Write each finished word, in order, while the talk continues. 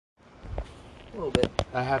A little bit.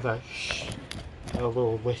 I have a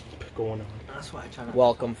little lisp going on. That's why I try to.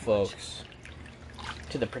 Welcome, folks,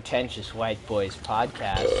 to the Pretentious White Boys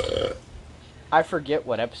podcast. I forget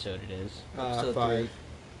what episode it is. Episode 5. 3.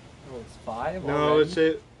 Oh, it's 5 No, already? it's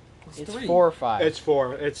it. It's 3. 4 or 5. It's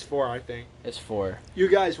 4. It's 4, I think. It's 4. You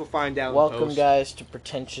guys will find out. Welcome, in post. guys, to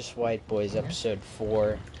Pretentious White Boys, episode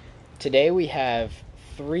 4. Today we have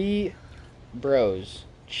 3 bros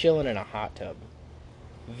chilling in a hot tub,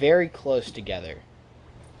 very close together.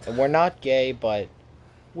 And we're not gay, but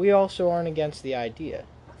we also aren't against the idea.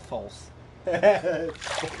 False.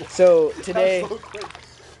 So today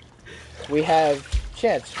we have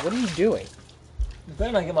Chance. What are you doing? You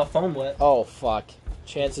better not get my phone wet. Oh fuck!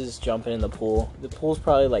 Chance is jumping in the pool. The pool's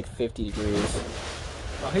probably like 50 degrees.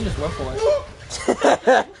 Oh, he just went for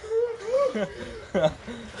it.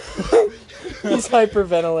 He's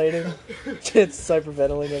hyperventilating. Chance is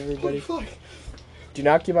hyperventilating, everybody. Holy fuck. Do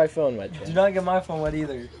not get my phone wet, Chance. Do not get my phone wet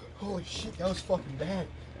either. Holy shit, that was fucking bad.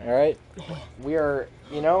 Alright? We are,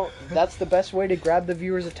 that's the best way to grab the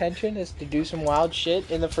viewer's attention, is to do some wild shit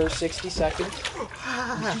in the first 60 seconds.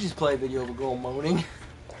 You just play a video of a girl moaning.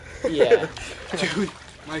 Yeah. Dude,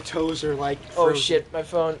 my toes are like Oh frozen. shit, my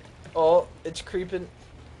phone. Oh, it's creeping.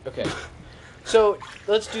 Okay. So,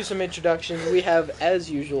 let's do some introductions. We have, as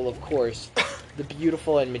usual, of course, the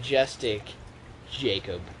beautiful and majestic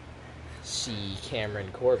Jacob C.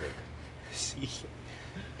 Cameron Corbin. See.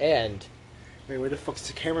 And Wait, where the fuck's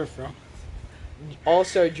the camera from?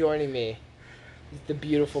 also joining me is the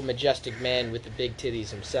beautiful, majestic man with the big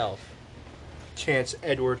titties himself. Chance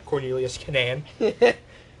Edward Cornelius Canan.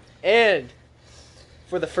 And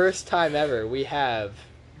for the first time ever, we have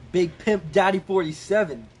Big Pimp Daddy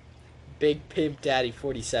 47. Big Pimp Daddy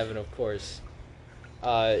 47, of course.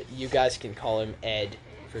 You guys can call him Ed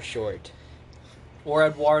for short. Or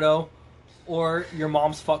Eduardo. Or your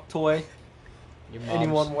mom's fuck toy. Your mom's...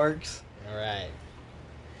 Anyone works. Alright.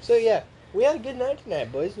 So yeah, we had a good night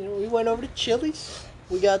tonight, boys. We went over to Chili's.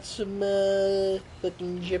 We got some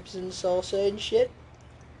fucking chips and salsa and shit.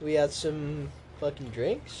 We had some fucking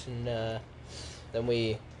drinks, and then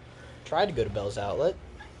we tried to go to Bell's Outlet,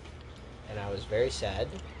 and I was very sad.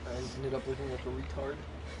 I ended up looking like a retard.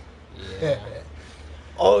 Yeah.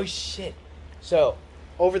 Oh shit. So,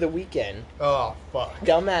 over the weekend, Oh, fuck.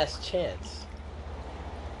 dumbass Chance.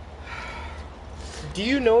 Do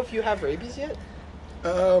you know if you have rabies yet?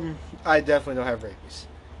 I definitely don't have rabies.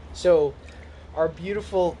 So, our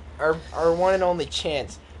beautiful, our one and only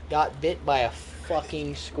Chance got bit by a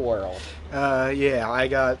fucking squirrel.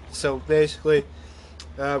 Yeah, so basically,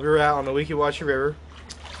 we were out on the Weeki Wachee River,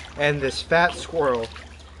 and this fat squirrel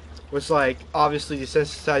was like, obviously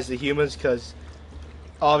desensitized to humans, because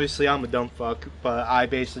obviously I'm a dumb fuck, but I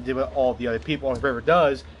basically did what all the other people on the river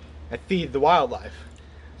does, and feed the wildlife.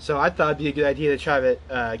 So I thought it'd be a good idea to try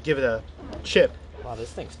to give it a chip. Wow,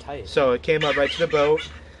 this thing's tight. So it came up right to the boat.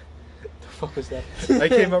 The fuck was that?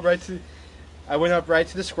 I went up right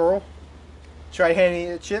to the squirrel, tried handing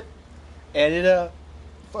it a chip, and it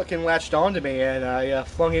fucking latched onto me, and I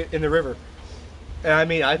flung it in the river. And I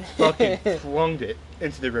mean, I fucking flung it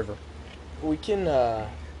into the river. We can,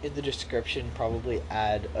 in the description, probably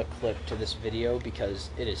add a clip to this video because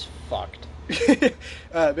it is fucked.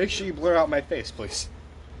 Make sure you blur out my face, please.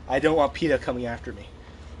 I don't want PETA coming after me.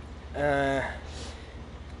 I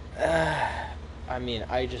mean,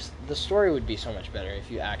 the story would be so much better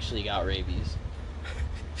if you actually got rabies.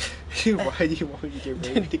 Why do you want me to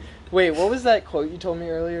get rabies? Wait, what was that quote you told me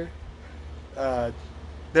earlier?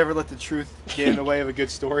 Never let the truth get in the way of a good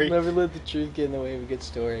story. Never let the truth get in the way of a good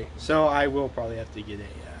story. So I will probably have to get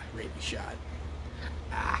a rabies shot.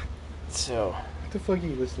 So, What the fuck are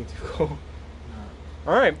you listening to, Cole?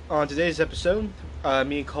 Alright, on today's episode,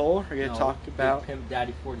 me and Cole are going to talk about... Big Pimp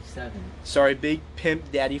Daddy 47. Sorry, Big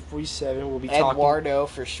Pimp Daddy 47 will be talking... Eduardo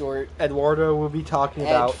for short. Eduardo will be talking Ed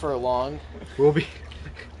about... for long. We'll be...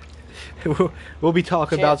 we'll be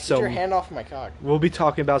talking Chance, about get some... your hand off my cock. We'll be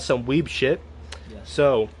talking about some weeb shit. Yes.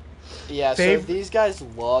 So... Yeah, so Fav- these guys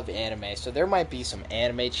love anime, so there might be some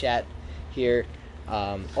anime chat here.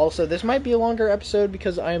 Also, this might be a longer episode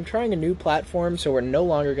because I am trying a new platform, so we're no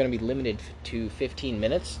longer going to be limited to 15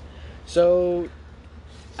 minutes. So,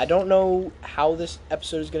 I don't know how this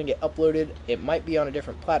episode is going to get uploaded. It might be on a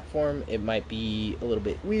different platform. It might be a little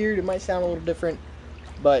bit weird. It might sound a little different.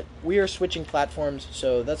 But we are switching platforms,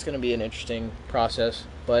 so that's going to be an interesting process.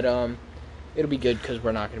 But, it'll be good because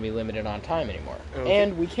we're not going to be limited on time anymore. Okay.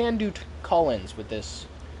 And we can do call-ins with this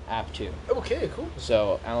app too. Okay, cool.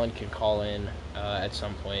 So Alan can call in at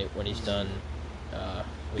some point when he's done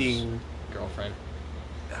with Being... his girlfriend.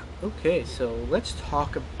 Okay, so let's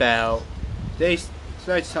talk about today's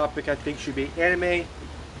tonight's topic I think should be anime,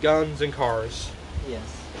 guns, and cars. Yes.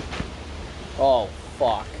 Oh,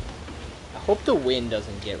 fuck. I hope the wind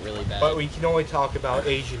doesn't get really bad. But we can only talk about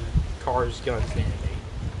Asian cars, guns, and anime.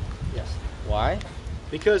 Yes. Why?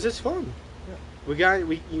 Because it's fun. Yeah. We got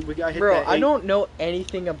hit Bro, that I don't know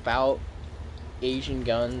anything about Asian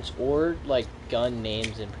guns or, like, gun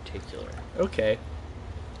names in particular. Okay.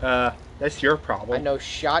 That's your problem. I know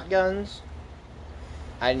shotguns.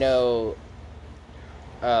 I know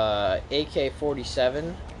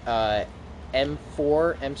AK-47,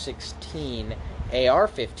 M4, M16,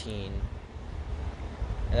 AR-15, and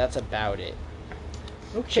that's about it.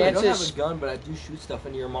 Okay. I don't have Chances- a gun, but I do shoot stuff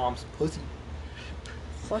into your mom's pussy.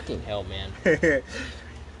 Fucking hell, man.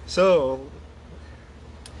 So,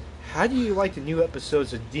 how do you like the new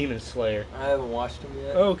episodes of Demon Slayer? I haven't watched them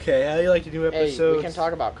yet. Okay, how do you like the new Hey, episodes? we can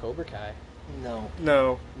talk about Cobra Kai. No.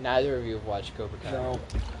 No. Neither of you have watched Cobra Kai. No.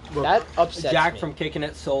 Look, That upsets Jack me. from Kicking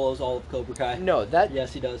It solos all of Cobra Kai. No, that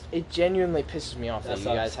Yes, he does. it genuinely pisses me off that, That you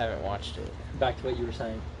sucks. guys haven't watched it. Back to what you were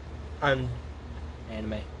saying. I'm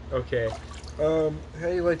Anime. okay. How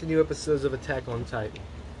do you like the new episodes of Attack on Titan?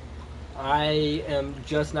 I am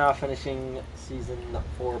just now finishing season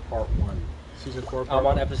 4, part 1. Season 4, I'm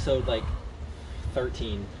on episode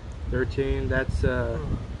 13. 13. That's There's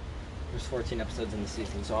 14 episodes in the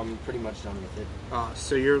season, so I'm pretty much done with it.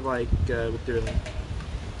 so you're like with their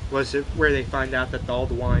was it where they find out that all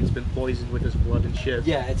the wine's been poisoned with his blood and shit?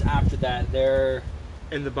 Yeah, it's after that. They're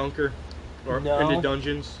In the bunker, or No. in the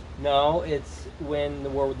dungeons. no, it's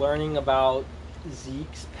when we're learning about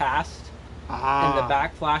Zeke's past and the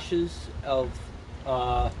backflashes of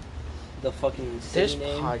the fucking This city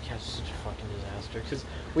name. podcast is such a fucking disaster because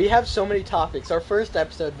we have so many topics. Our first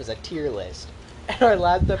episode was a tier list, and our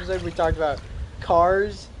last episode we talked about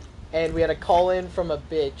cars, and we had a call in from a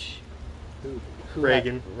bitch. Who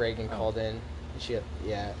Reagan. Reagan Oh. called in.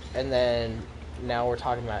 Yeah, and then now we're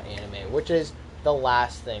talking about anime, which is the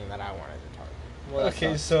last thing that I wanted to talk about. Well, that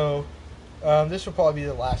Okay, sucks. so this will probably be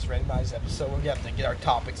the last randomized episode. We're gonna have to get our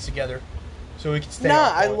topics together so we can stay. Nah,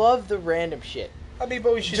 on I point. love the random shit. I mean,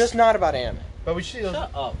 but we should Just not about anime. But we should.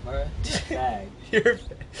 Shut up, alright? Bag. You're-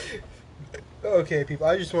 okay, people.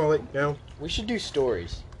 I just want to let you know. We should do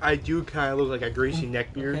stories. I do kind of look like a greasy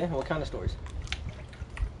neckbeard. Okay, what kind of stories?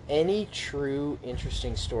 Any true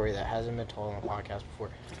interesting story that hasn't been told on the podcast before.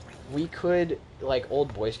 We could, like,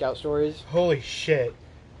 old Boy Scout stories. Holy shit!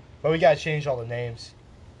 But we gotta change all the names.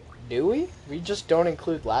 Do we? We just don't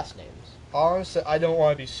include last names. Honestly, I don't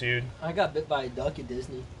want to be sued. I got bit by a duck at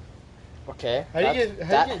Disney. Okay. How do you that's- get-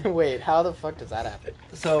 how do you get- Wait, how the fuck does that happen?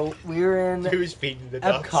 So we were in Who's feeding the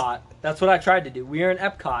ducks? Epcot. That's what I tried to do. We were in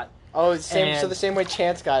Epcot. Oh, it's same. So And- the same way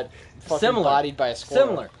Chance got fucking Similar. bodied by a squirrel.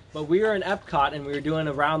 Similar. But we were in Epcot and we were doing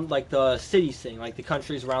around like the cities thing, like the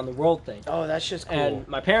countries around the world thing. Oh, that's just cool. And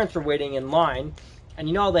my parents were waiting in line, and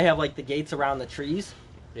you know how they have like the gates around the trees?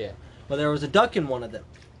 Yeah. Well, there was a duck in one of them.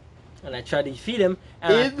 And I tried to feed him,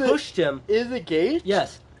 and In the- I pushed him. Is the gate?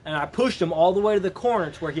 Yes. And I pushed him all the way to the corner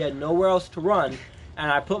to where he had nowhere else to run.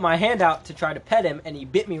 And I put my hand out to try to pet him, and he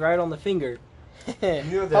bit me right on the finger. You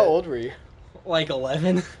know that- How old were you? Like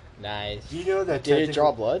 11. Nice. Do you know that? Did it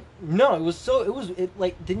draw blood? No, it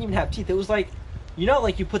like didn't even have teeth. It was like, you know,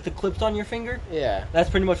 like you put the clips on your finger. Yeah.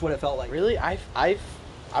 That's pretty much what it felt like. Really? I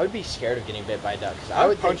would be scared of getting bit by a duck. 'Cause I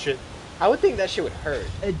would punch think, it. I would think that shit would hurt.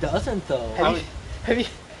 It doesn't though. Have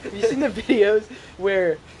you seen the videos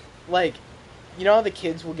where, like, you know how the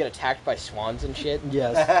kids will get attacked by swans and shit?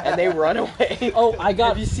 Yes. And they run away? Oh, I got.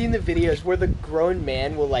 Have you seen the videos where the grown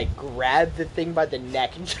man will, like, grab the thing by the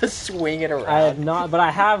neck and just swing it around? I have not, but I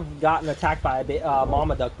have gotten attacked by a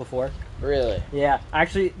mama duck before. Really? Yeah, I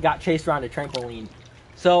actually got chased around a trampoline.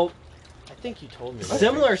 So I think you told me.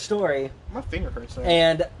 similar story, My finger hurts now.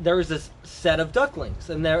 and there was this set of ducklings,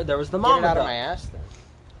 and there was the Get mama it out duck. of my ass, then.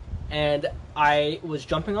 And I was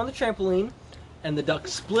jumping on the trampoline, and the duck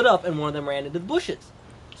split up, and one of them ran into the bushes.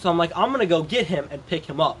 So I'm like, I'm gonna go get him and pick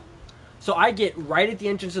him up. So I get right at the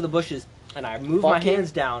entrance of the bushes, and I move my Fucking-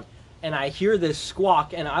 hands down, and I hear this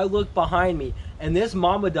squawk, and I look behind me, and this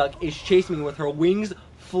mama duck is chasing me with her wings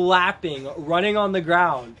flapping, running on the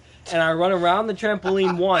ground. And I run around the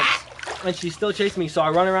trampoline once, and she's still chasing me. So I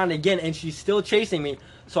run around again, and she's still chasing me.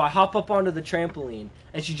 So I hop up onto the trampoline,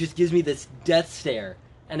 and she just gives me this death stare.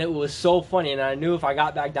 And it was so funny, and I knew if I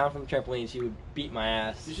got back down from the trampoline, she would beat my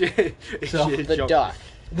ass. So, The duck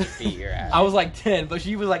beat your ass. I was like 10, but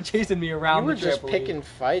she was like chasing me around You were the just trampoline. picking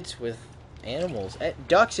fights with animals.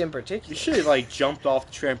 Ducks in particular. You should have like jumped off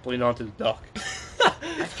the trampoline onto the duck.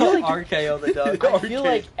 feel like RKO the duck. I feel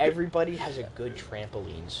like everybody has a good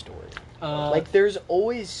trampoline story. Like there's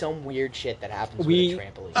always some weird shit that happens with a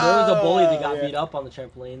trampoline. There was a bully that got yeah. beat up on the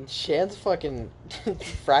trampoline. Chance fucking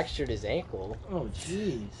fractured his ankle. Oh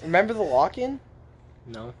jeez. Remember the lock-in?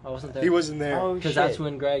 No, I wasn't there. He wasn't there. Oh, Because shit. that's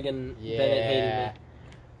when Greg and Bennett hated me.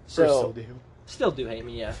 So, Still do hate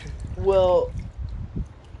me, yeah. well,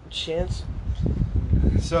 Chance,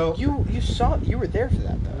 So you were there for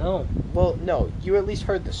that though. No. Well, no, you at least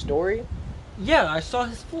heard the story. Yeah, I saw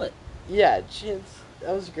his foot. Yeah, Chance,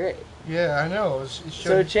 that was great. yeah, I know. It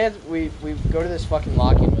So Chance, we go to this fucking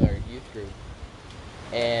lock-in with our youth group,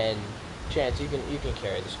 and Chance, you can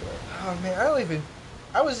carry the story. Oh man,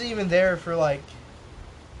 I wasn't even there for like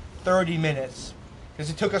 30 minutes because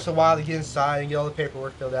it took us a while to get inside and get all the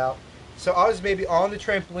paperwork filled out. So I was maybe on the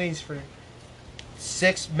trampolines for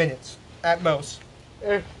 6 minutes at most.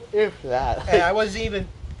 If that. And I wasn't even.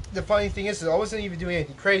 The funny thing is I wasn't even doing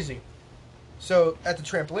anything crazy. So at the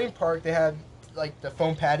trampoline park, they had like the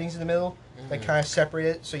foam paddings in the middle that kind of separate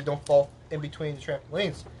it so you don't fall in between the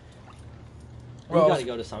trampolines. We gotta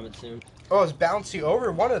go to Summit soon. I was bouncing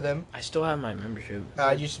over one of them. I still have my membership.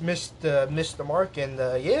 I just missed the mark, and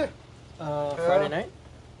yeah. Friday night?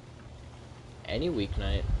 Any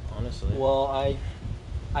weeknight, honestly. Well,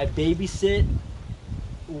 I babysit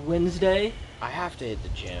Wednesday. I have to hit the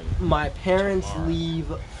gym. My parents Tomorrow. leave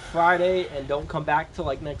Friday and don't come back till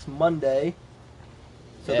like next Monday.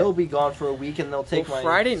 So Yeah. they'll be gone for a week, and they'll take my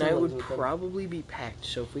Friday night siblings would with them. probably be packed.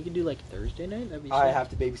 So if we could do like Thursday night, that'd be. I sick. have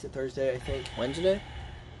to babysit Thursday, I think. Wednesday,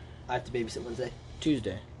 I have to babysit Wednesday.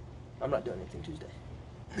 Tuesday. I'm not doing anything Tuesday.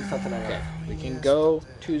 There's something I know. Okay, we can go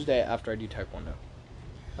Tuesday after I do Taekwondo.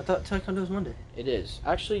 I thought Taekwondo was Monday. It is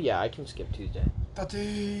actually, yeah. I can skip Tuesday.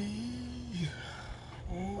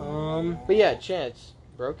 But yeah, Chance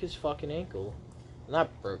broke his fucking ankle. Not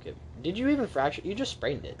broke it. Did you even fracture? You just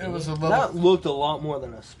sprained it. It was a That looked a lot more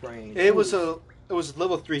than a sprain. It was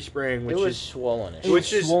level 3 sprain, which It was is swollen. It was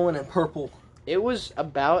swollen and purple. It was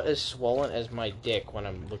about as swollen as my dick when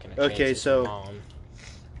I'm looking at. Okay, Chance's so- mom.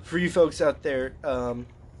 for you folks out there.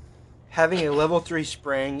 Having a level 3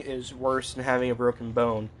 sprain is worse than having a broken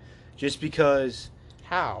bone, just because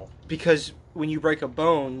How? when you break a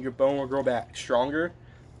bone, your bone will grow back stronger,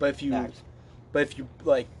 but if you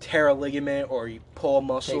like tear a ligament or you pull a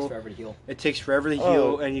muscle, Takes forever to heal. it takes forever to Oh.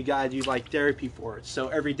 heal, and you gotta do like therapy for it. So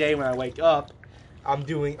every day when I wake up, I'm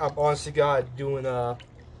honest to God doing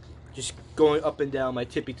just going up and down my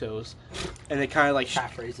tippy toes, and it kind of like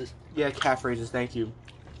Calf raises. calf raises. Thank you.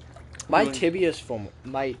 My Doing-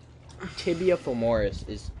 tibia femoris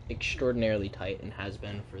is extraordinarily tight and has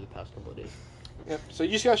been for the past couple of days. Yep. So you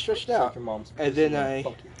just gotta stretch it Fuck out, your mom's. and then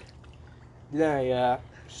Fuck you. I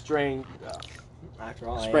strained After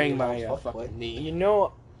all, I am spraying your my mom's fuck boy. fucking knee. You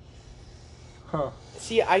know, Huh.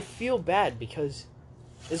 see, I feel bad because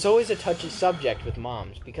it's always a touchy subject with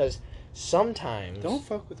moms because sometimes. Don't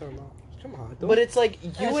fuck with our moms. Come on. Don't. But it's like you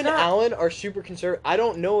It's and not- Alan are super conservative. I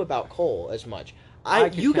don't know about Cole as much.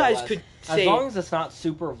 could You care guys less. could As say long as it's not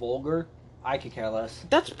super vulgar, I could care less.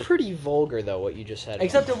 that's pretty vulgar though. What you just said.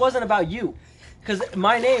 Except it wasn't about you, because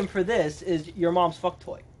my name for this is your mom's fuck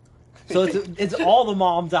toy. So it's all the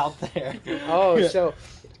moms out there. Oh, Yeah. so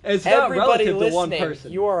It's not everybody relative to one listening,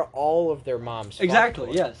 person. you are all of their moms. fuck Exactly.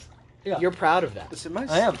 toys. Yes. Yeah. You're proud of that. Listen,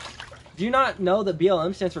 I am. Do you not know that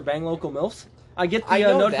BLM stands for Bang Local MILFs? I get the I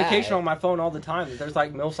know notification that. on my phone all the time that there's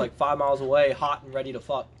like MILFs like 5 miles away, hot and ready to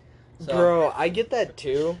fuck. So, Bro, I get that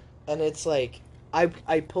too, and it's like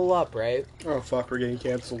I pull up right, Oh fuck, we're getting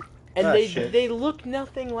canceled. and Ah, they shit. they look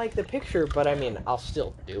nothing like the picture, but I mean I'll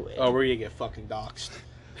still do it. Oh, we're gonna get fucking doxxed.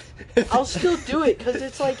 I'll still do it because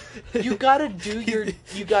it's like you gotta do your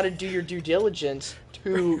due diligence to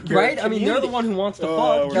your right? I mean, they're the community. one who wants to Oh,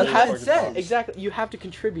 fuck. we're That's gonna what fucking it says. fuck. Exactly, you have to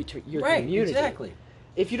contribute to your Right. community. Exactly.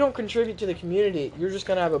 If you don't contribute to the community, you're just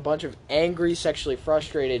gonna have a bunch of angry, sexually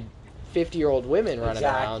frustrated 50-year-old women running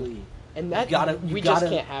around, Exactly. and that You just gotta-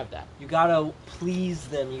 can't have that. You gotta please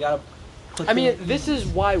them. You gotta. Put I mean, them- this is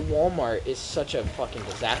why Walmart is such a fucking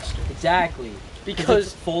disaster. exactly Because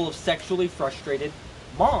it's full of sexually frustrated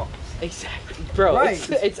moms. exactly, bro, Right.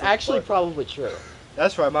 it's actually probably true.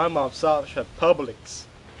 That's right. My mom shops at Publix,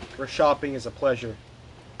 where shopping is a pleasure.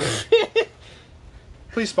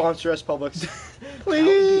 Please sponsor us, Publix. That would be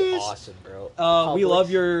Please. awesome, bro. We Publix.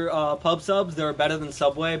 love your pub subs. They're better than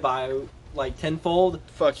Subway by like tenfold.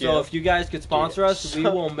 Fuck So yeah. if you guys could sponsor Dude, us, we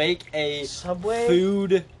will make a Subway.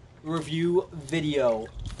 food review video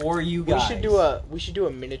for you We guys. should do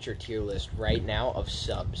a miniature tier list right now of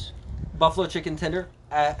subs. buffalo chicken tender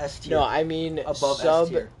S tier. No, I mean above sub. S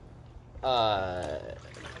tier.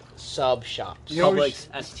 sub shops. You know what we Publix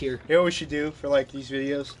S tier. You know what we should do for like these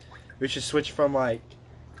videos? We should switch from like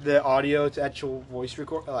the audio to actual voice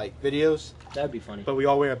record, like videos. That'd be funny. But we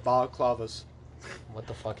all wear balaclavas. What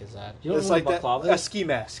the fuck is that? You know It's what like that, baklava a is? ski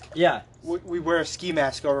mask. Yeah. We wear a ski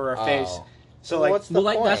mask over our face. Oh. So Well, like, what's the Well,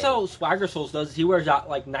 like point? that's how Swagger Souls does. He wears that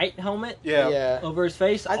like night helmet yeah. over his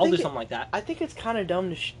face. I I'll do think something like that. I think it's kind of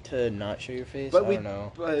dumb to not show your face. But I don't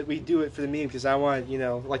know. But we do it for the meme because I want, you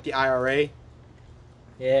know, like the IRA.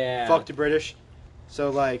 Yeah. Fuck the British. So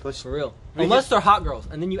like, let's. For real. We Unless just- they're hot girls,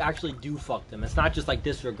 and then you actually do fuck them. It's not just like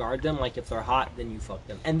disregard them. Like if they're hot, then you fuck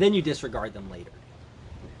them, and then you disregard them later.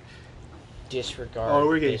 Disregard. Oh,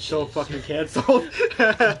 we're getting so bitches. fucking canceled.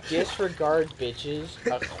 Disregard bitches.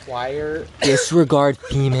 Acquire. Disregard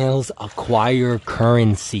females, acquire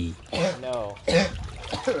currency. No.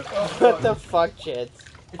 What the fuck, Chance?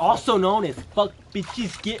 Also known as fuck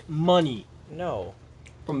bitches get money No.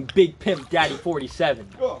 from Big Pimp Daddy 47.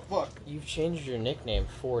 Oh fuck. You've changed your nickname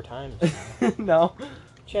 4 times. No,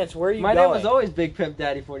 Chance, where are you my going? name was always Big Pimp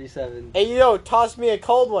Daddy 47. Hey, yo, toss me a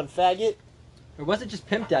cold one, faggot. Or was it just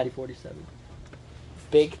Pimp Daddy 47?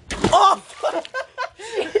 Big. Oh!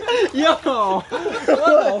 Yo, what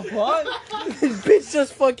the fuck? This bitch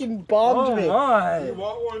just fucking bombed Oh me. my!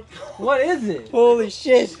 want one? What is it? Holy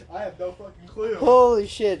shit. I have no fucking clue. Holy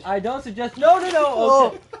shit. I don't suggest. No.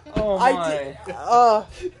 Okay. Oh my. I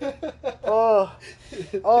did.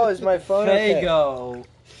 Oh, is my phone okay? Fago.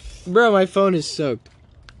 Bro, my phone is soaked.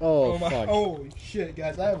 Oh, Oh my! fuck. Holy shit,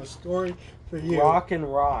 guys! I have a story for you. Rock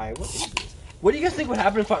and rye. What is this? What do you guys think would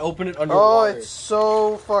happen if I open it Oh, underwater? it's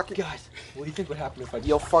so fucking. Guys, what do you think would happen if I?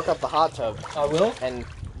 You'll fuck up the hot tub, I will. and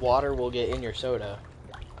water will get in your soda.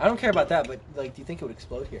 I don't care about that, but like, do you think it would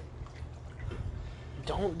explode here?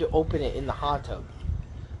 Don't open it in the hot tub.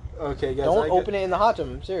 Okay, guys. Don't open it in the hot tub.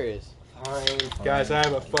 I'm serious. Fine. Guys, I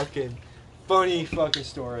have a fucking funny fucking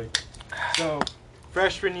story. So,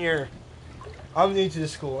 freshman year, I'm new to the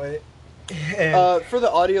school, and For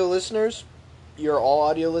the audio listeners, you're all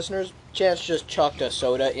audio listeners. Chance just chucked a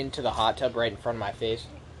soda into the hot tub right in front of my face.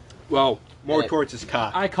 well, more and it- towards his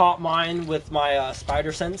cock. I caught mine with my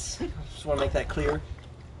spider sense. Just want to make that clear.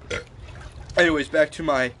 Anyways, back to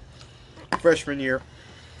my freshman year.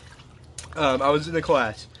 I was in the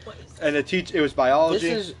class, and the teacher. It was biology.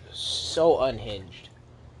 This is so unhinged.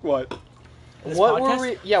 What? This What podcast? were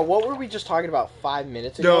we? Yeah, what were we just talking about 5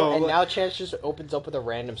 minutes ago? No, and look- now Chance just opens up with a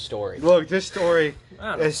random story. Look, this story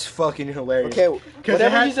I don't know. is fucking hilarious. Okay, 'Cause whatever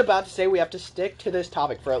it had- he's about to say, we have to stick to this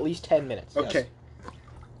topic for at least 10 minutes. Okay.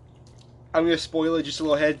 I'm gonna spoil it just a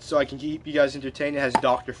little ahead so I can keep you guys entertained. It has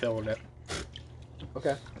Dr. Phil in it.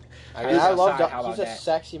 Okay. I He's mean, I love outside, how Doc. He's about a that?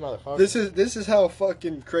 sexy motherfucker. This is how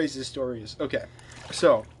fucking crazy this story is. Okay,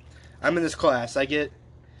 so I'm in this class. It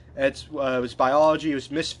was biology. It was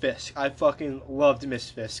Miss Fisk. I fucking loved Miss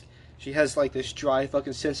Fisk. She has like this dry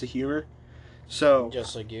fucking sense of humor. So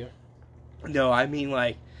Just like you. no, I mean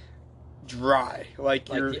like dry. Like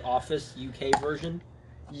Like you're the Office UK version.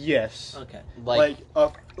 yes. Okay. Like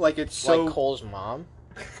Like it's so Cole's mom.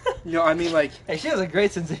 no. I mean like Hey, she has a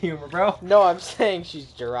great sense of humor, bro. No, I'm saying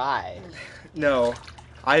she's dry. no.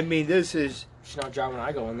 I mean this is She's not dry when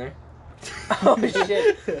I go in there. Oh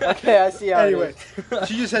shit. Okay, I see how anyway. it is.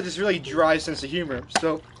 She just had this really dry sense of humor.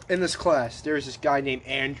 So in this class, there was this guy named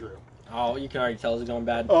Andrew. Oh, you can already tell it's going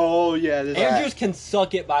bad. Oh yeah, this Andrews can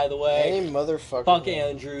suck it, by the way. Any motherfucker. Fuck named-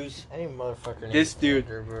 Andrews. Any motherfucker. named This dude.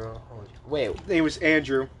 Andrew, bro. Wait, His name was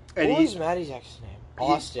Andrew, and what he was Maddie's ex's name?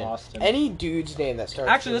 Austin. Austin. Any dude's name that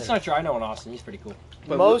starts. Actually, with that's an- not true. I know an Austin. He's pretty cool.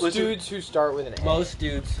 but Most listen- dudes who start with an A. Most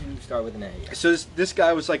dudes who start with an A. yes. So this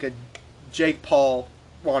guy was like a Jake Paul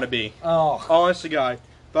wannabe. Oh. Honest to God,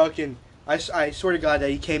 fucking. I swear to God that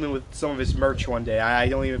he came in with some of his merch one day. I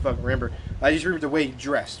don't even fucking remember. I just remember the way he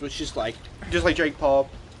dressed was just like Jake Paul,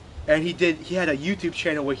 and he had a YouTube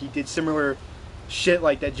channel where he did similar shit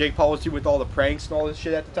like that Jake Paul was doing with all the pranks and all this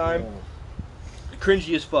shit at the time.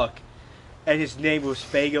 Cringy as fuck. And his name was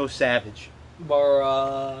Fago Savage.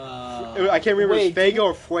 I can't remember if Wait, it was Fago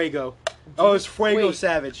or Fuego. Oh, it's Fuego wait.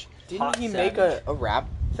 Savage. Didn't Hot he make Savage. a rap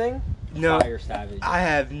thing? No, Fire Savage. I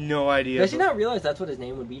have no idea. Does he not realize that's what his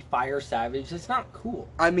name would be? Fire Savage? It's not cool.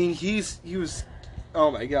 I mean, he was.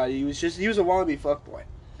 Oh my God, he was a wannabe fuckboy.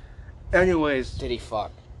 Anyways, Did he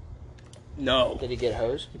fuck? no. Did he get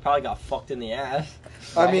hosed? He probably got fucked in the ass.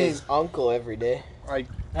 I By mean, his uncle every day.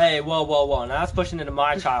 Hey, whoa. Now that's pushing into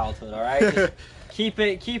my childhood, alright? Just keep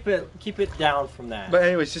it down from that. but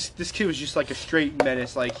anyways, this kid was just like a straight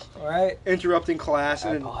menace, like Alright? interrupting class I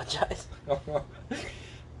and then apologize.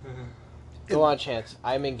 Go on, Chance.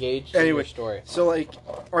 I'm engaged in Anyway. your story. so like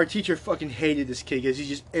our teacher fucking hated this kid because he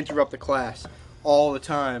just interrupt the class all the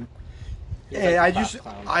time. He's And like the class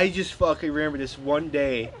clown. I just fucking remember this one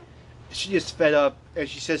day. She just fed up and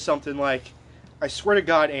she said something like, "I swear to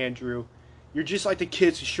God, Andrew, you're just like the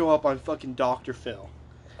kids who show up on fucking Dr. Phil."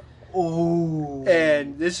 Oh.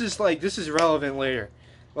 And this is relevant later.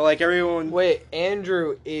 But like everyone, Wait,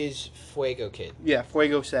 Andrew is Fuego Kid. yeah,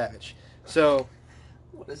 Fuego Savage. So,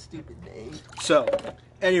 What a stupid name.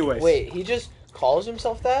 anyways. Wait, he just calls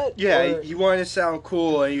himself that? Yeah, Or- he wanted to sound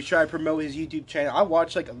cool and he tried to promote his YouTube channel. I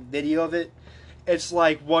watched like a video of it. It's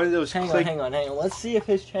like one of those Hang on. Let's see if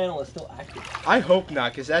his channel is still active. I hope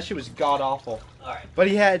not, because that shit was god awful. Alright.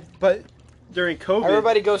 But during COVID,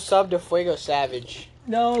 Everybody go sub to Fuego Savage.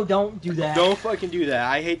 No, don't do that. don't fucking do that.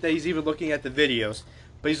 I hate that he's even looking at the videos.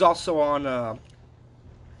 But he's also on.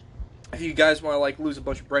 If you guys want to like lose a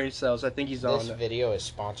bunch of brain cells, I think he's This on. video is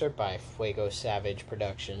sponsored by Fuego Savage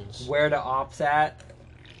Productions. Where the ops at?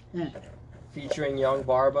 Mm. Featuring Young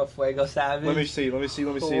Barba, Fuego Savage. Let me see.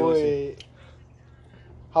 Wait.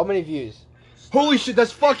 How many views? Holy shit,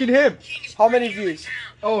 that's fucking him! How many views?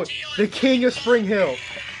 Oh, the king of Spring Hill.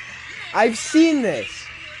 I've seen this.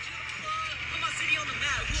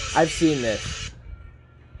 I've seen this.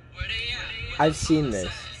 I've seen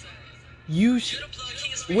this.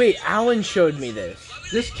 Wait, Alan showed me this.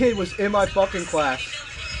 This kid was in my fucking class.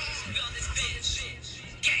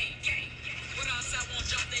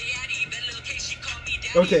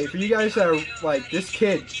 Okay, for you guys that are like, this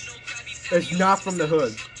kid is not from the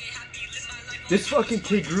hood. This fucking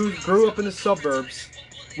kid grew up in the suburbs.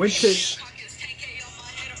 Went to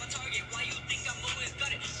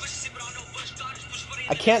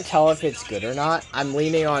I can't tell if it's good or not. I'm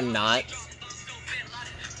leaning on not.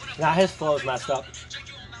 Nah, his flow's messed up.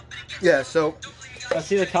 yeah. So Let's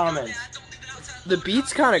see the comments. The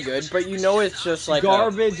beat's kind of good, but you know it's just like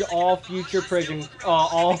Garbage, all future prison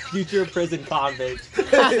convicts.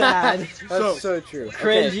 Sad. That's so true.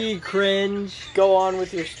 Cringy, Okay, cringe. go on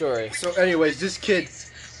with your story. So, anyways, this kid,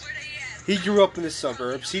 he grew up in the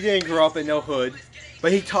suburbs. He didn't grow up in no hood,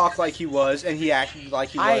 but he talked like he was, and he acted like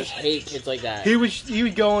he I was. hate kids like that. He would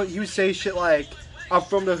say shit like, "I'm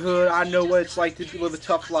from the hood. I know what it's like to live a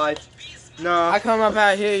tough life." Nah, I come up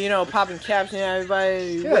out here, you know, popping caps and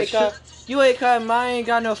everybody Yeah, wake shit. up. You wake up, I ain't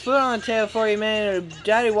got no food on the table for you, man. Or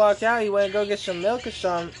Daddy walked out, he went to go get some milk or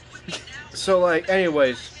something. so like,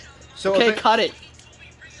 anyways, so Okay, if cut it.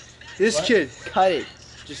 this What? kid Cut it.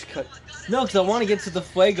 just cut. No, because I want to get to the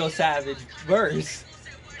Fuego Savage verse.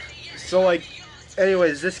 So like,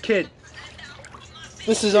 anyways, this kid,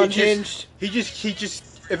 This is He unhinged. he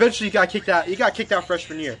just eventually got kicked out. He got kicked out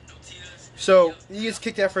freshman year. So he gets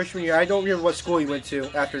kicked out freshman year. I don't remember what school he went to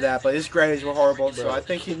after that, but his grades were horrible. So Bro, I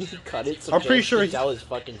think can you cut it? So I'm pretty James sure can he- tell his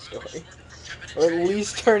fucking story, or at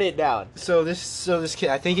least turn it down. So this kid,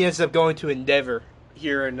 I think he ends up going to Endeavor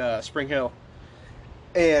here in Spring Hill.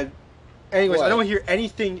 And anyways, What? I don't hear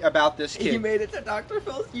anything about this He kid. made it to Dr.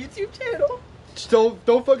 Phil's YouTube channel. Just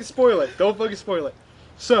don't fucking spoil it. Don't fucking spoil it.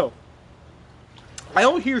 So I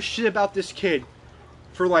don't hear shit about this kid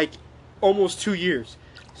for like almost 2 years.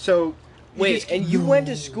 So Wait, and you went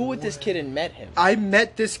to school with this kid and met him? I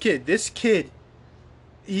met this kid. This kid,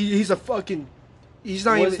 he's a fucking. He's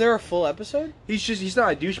not Was even. there a full episode? He's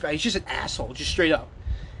not a douchebag. He's just an asshole, just straight up.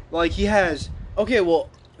 Like he has. Okay, well,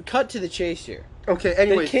 cut to the chase here. Okay. The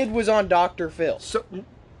Anyway. kid was on Dr. Phil.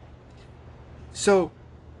 So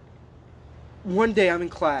one day I'm in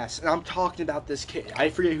class and I'm talking about this kid. I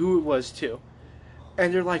forget who it was too.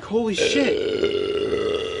 And they're like, "Holy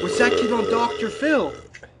shit! What's that kid on Dr. Phil?"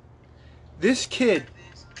 This kid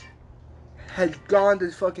had gone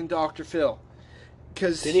to fucking Dr. Phil.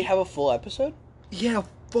 Cause Did he have a full episode? Yeah, a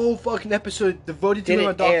full fucking episode devoted to Did him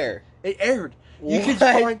on it Dr. air? It aired. You can What?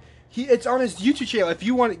 find it's on his YouTube channel. If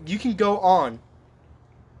you want, you can go on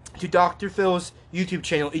to Dr. Phil's YouTube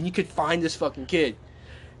channel and you could find this fucking kid.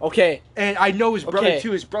 Okay, And I know his brother Okay.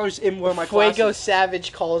 too. His brother's in one of my Fuego classes.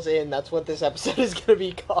 Savage calls in. That's what this episode is gonna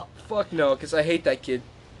be called. Fuck no, because I hate that kid.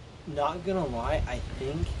 Not gonna lie, I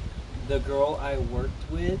think the girl I worked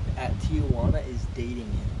with at Tijuana is dating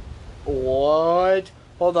him. What?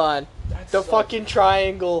 Hold on. That's The fucking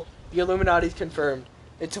triangle. The Illuminati's confirmed.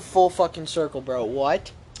 It's a full fucking circle, bro.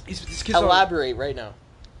 What? This kid's on- Elaborate right now.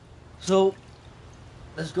 So,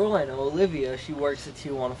 this girl I know, Olivia, she works at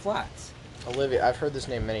Tijuana Flats. Olivia, I've heard this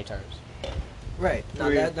name many times. Right. Now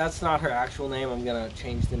Weird. that's not her actual name. I'm gonna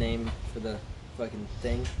change the name for the fucking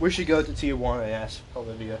thing. We should go to Tijuana and ask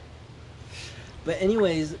Olivia. But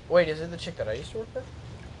anyways, Wait, is it the chick that I used to work with?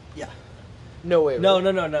 Yeah. No way. no,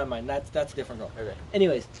 really? no, never mind. That's a different girl. Okay.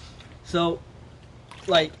 Anyways, so,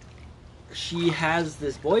 like, she has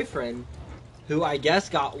this boyfriend who I guess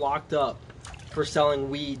got locked up for selling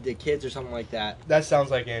weed to kids or something like that. That sounds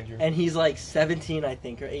like Andrew. And he's like 17, I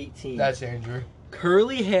think, or 18. That's Andrew.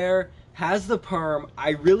 Curly hair, has the perm.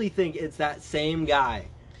 I really think it's that same guy.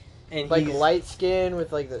 And Like he's light skin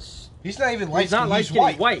with like this. He's not even light He's not skin, light he's skin,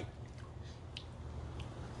 white. he's white.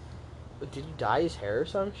 Did he dye his hair or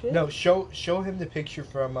some shit? No, show him the picture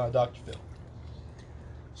from Dr. Phil.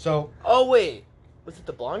 So, Oh wait, was it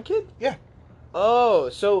the blonde kid? Yeah. Oh,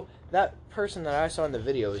 so that person that I saw in the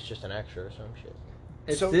video is just an extra or some shit.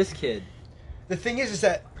 It's So- this kid. the thing is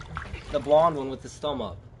that, The blonde one with the thumb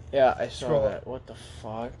up. Yeah, I saw Scroll that. What the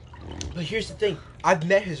fuck? but here's the thing. I've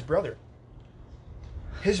met his brother.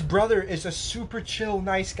 His brother is a super chill,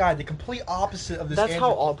 nice guy. The complete opposite of this That's Andrew.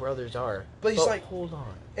 how all brothers are. But he's like- hold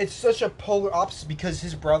on. It's such a polar opposite because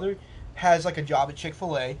his brother has like a job at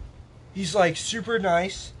Chick-fil-A. He's like super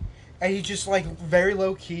nice, and he's just like very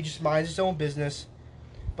low key, just minds his own business.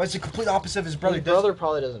 But it's the complete opposite of his brother. His brother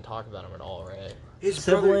probably doesn't talk about him at all, right? His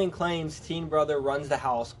Sibling brother, claims teen brother runs the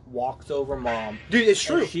house, walks over mom. dude, it's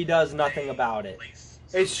true. And she does nothing about it.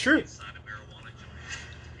 It's true. Inside a marijuana joint,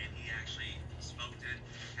 and he actually smoked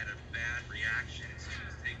it, had a bad reaction, so he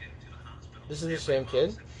was taken to the hospital. This is the same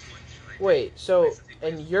kid? Wait, so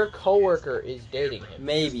and your coworker is dating him?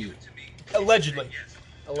 Maybe. Allegedly.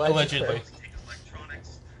 Allegedly. Take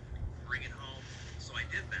electronics, bring it home. So I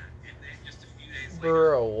did that, and then just a few days later,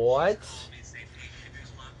 Bro, what? called me saying, "Hey, you're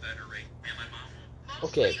doing a lot better, right?" And my mom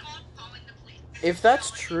won't. Okay. If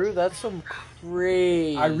that's true, that's some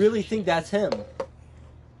crazy. I really think that's him.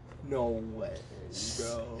 No way.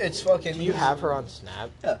 Bro. It's fucking. Do you have her on Snap?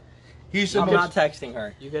 He's the I'm most. not texting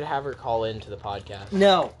her. You could have her call into the podcast.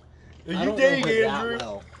 No. Are I you don't dating know her Andrew? that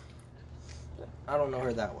well. I don't know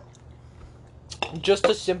her that well. Just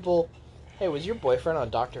a simple. Hey, was your boyfriend on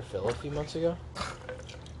Dr. Phil a few months ago?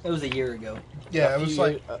 It was a year ago. Yeah, A it was few-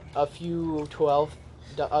 like. a few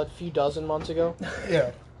dozen months ago.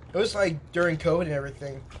 Yeah, it was like during COVID and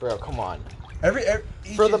everything. Bro, come on. Every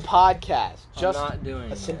For the podcast, just I'm not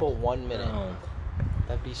doing a simple 1 minute. No,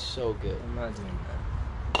 That'd be so good. I'm not doing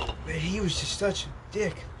that. Man, he was just such a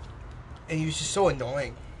dick, and he was just so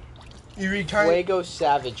annoying. You read kind Fuego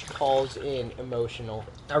Savage calls in emotional.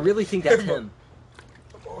 I really think that's him.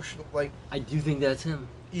 emotional, like I do think that's him.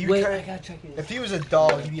 you Wait, kinda- I gotta check it. If he was a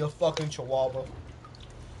dog, he'd be a fucking chihuahua.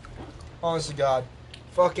 Honest to God,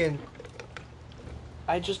 fucking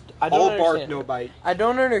I don't all bark, understand. no bite. I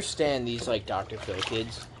don't understand these like Dr. Phil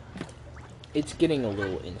kids. It's getting a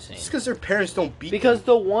little insane. It's because their parents don't beat Because them.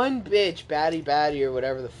 the one bitch, Batty or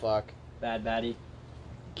whatever the fuck, Bad baddie.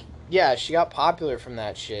 yeah, she got popular from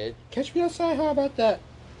that shit, Catch me outside. How about that?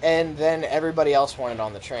 and then everybody else wanted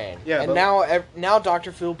on the train. Yeah, and but- now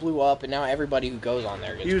Dr. Phil blew up, and now everybody who goes on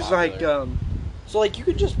there gets He was popular. like, so like you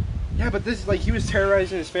could just yeah, but this like he was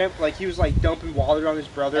terrorizing his family. Like he was like dumping water on his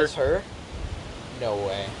brother. that's her. No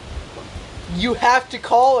way. You have to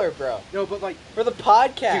call her, bro, No, but like, for the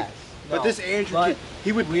podcast. but No, this Andrew but kid,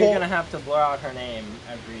 he would We're pull. gonna have to blur out her name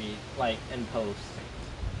in post.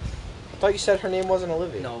 I thought you said her name wasn't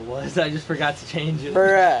Olivia. No, it was. I just forgot to change it.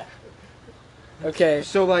 Bruh. Okay,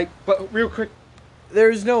 So like, but real quick,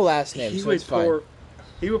 there's no last name, he so would it's fine. pour.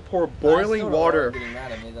 He would pour I still boiling don't know water. her getting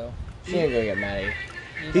mad at me, though. She ain't gonna get mad at you.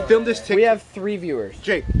 You He know filmed that, this right? TikTok. We have 3 viewers.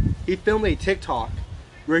 Jake, he filmed a TikTok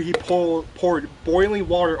where he poured boiling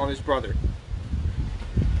water on his brother.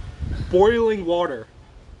 Boiling water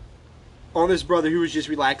on his brother who was just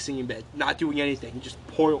relaxing in bed, not doing anything. He just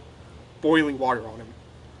poured boiling water on him.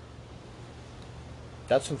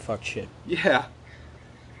 That's some fuck shit. Yeah.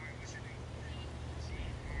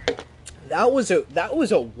 That was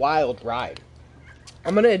a wild ride.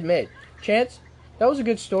 I'm gonna admit, Chance, that was a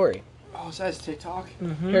good story. Oh, is that his TikTok?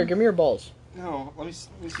 Mhm. Here, give me your balls. No, let me see.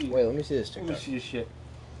 Wait, let me see this Let me TikTok. see this shit.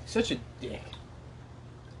 Such a dick.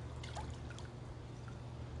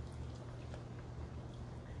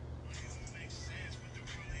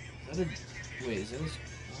 Wait, is this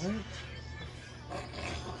what?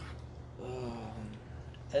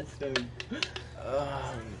 That's so.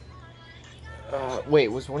 Wait,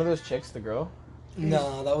 was one of those chicks the girl?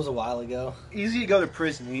 No, that was a while ago. Easy to go to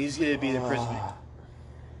prison. Easy to be in prison.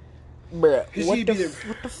 Bruh, 'Cause what he'd the, be there-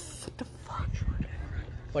 what the fuck?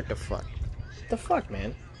 What the fuck? The fuck,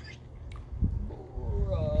 man?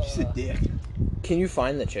 She's a dick. Can you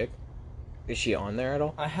find the chick? Is she on there at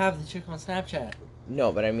all? I have the chick on Snapchat.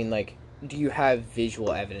 No, but I mean, like, do you have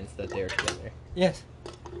visual evidence that they're together? Yes.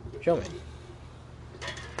 Show me.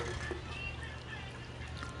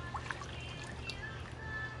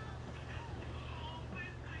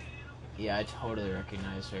 Yeah, I totally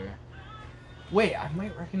recognize her. Wait, I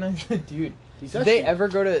might recognize the dude. He's Did they ever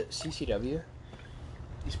go to CCW?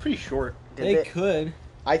 He's pretty short. Did They could.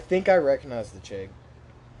 I think I recognize the chick.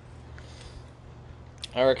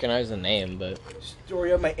 I recognize the name, but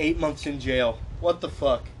Story of my 8 months in jail. What the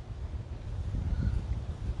fuck?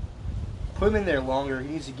 Put him in there longer. He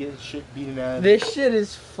needs to get his shit beaten out of him. this shit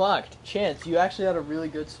is fucked. Chance, you actually had a really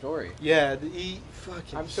good story. Yeah, he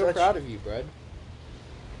fucking. I'm so proud of you, bud.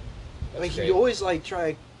 Like great. he always like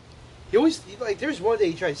try. There's one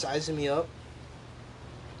day he tried sizing me up.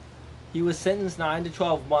 He was sentenced 9 to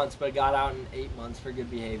 12 months, but got out in 8 months for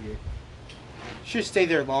good behavior. Should stay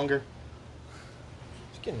there longer.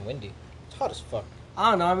 It's getting windy. It's hot as fuck. I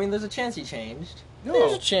don't know. I mean, there's a chance he changed.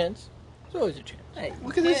 There's a chance. There's always a chance. Hey,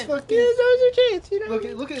 Look at this man, fucking. There's always a chance, you know.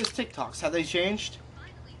 Look at his TikToks. Have they changed?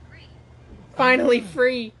 Finally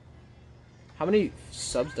free. How many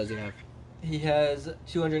subs does he have? He has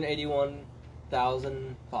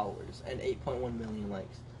 281,000 followers and 8.1 million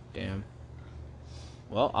likes. Damn.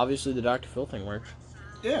 Well, obviously the Dr. Phil thing works.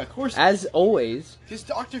 Yeah, of course. As always. Because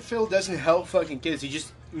Dr. Phil doesn't help fucking kids. He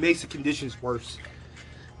just makes the conditions worse.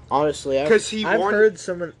 Honestly, I've heard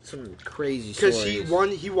some crazy stories.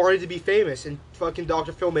 Because he wanted to be famous, and fucking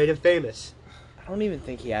Dr. Phil made him famous. I don't even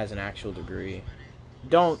think he has an actual degree.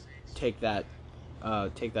 Don't take that,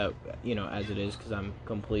 as it is, because I'm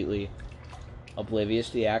completely oblivious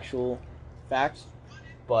to the actual facts.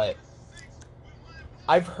 But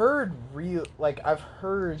I've heard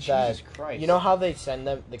Jesus Christ. you know how they send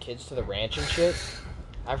the kids to the ranch and shit.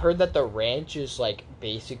 I've heard that the ranch is like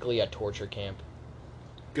basically a torture camp,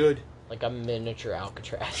 Good. like a miniature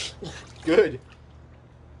Alcatraz. Good.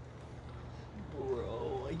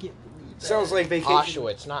 Bro, I can't believe that. Sounds like vacation.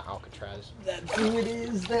 Auschwitz, not Alcatraz. That's who it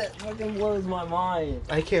is. That fucking blows my mind.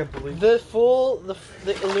 I can't believe The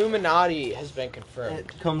Illuminati has been confirmed.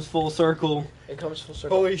 It comes full circle. It comes full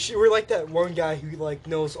circle. Holy shit, we're like that one guy who like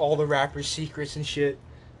knows all the rappers' secrets and shit.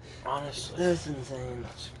 Honestly. That's insane.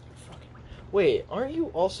 Wait, aren't you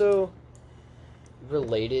also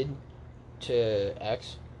related to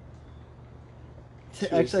X? To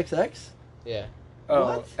XXX? Yeah. Oh,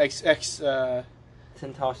 What? XX.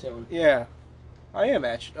 Tentacion. Yeah, I am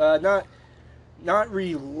actually not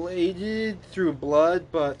related through blood,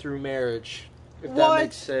 but through marriage. If What? that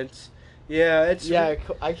makes sense. Yeah, it's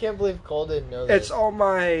I can't believe Cole didn't know that. It's on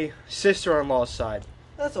my sister-in-law's side.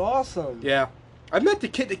 That's awesome. Yeah, I met the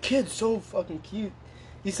kid. The kid's so fucking cute.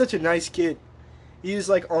 He's such a nice kid. He's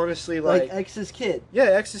like honestly Like X's kid. yeah,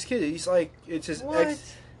 ex's kid. He's like it's his What?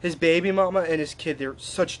 his baby mama and his kid. They're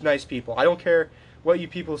such nice people. I don't care what you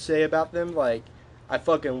people say about them. Like I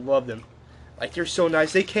fucking love them. Like they're so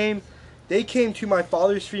nice. They came to my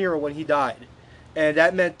father's funeral when he died, and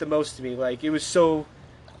that meant the most to me. Like it was so,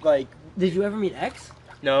 like Did you ever meet X?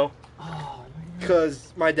 no, Oh,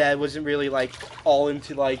 because my dad wasn't really like all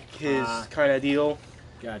into like his kind of deal.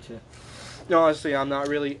 gotcha. No, honestly, I'm not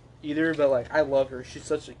really either. But like I love her. She's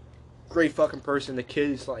such a great fucking person. The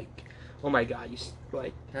kid is like, oh my god,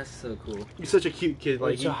 That's so cool. he's such a cute kid.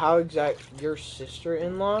 Wait, Like so how exact your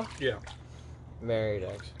sister-in-law yeah. married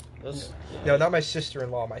X? That's, No, not my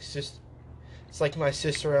sister-in-law. My sister. It's like my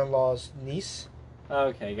sister-in-law's niece.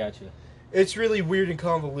 Okay, gotcha. It's really weird and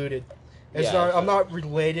convoluted. It's Yeah, not. so- I'm not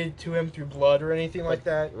related to him through blood or anything like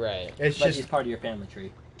that. right. It's But just he's part of your family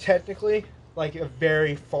tree. technically like a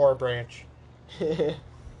very far branch.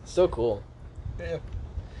 So cool. Yeah.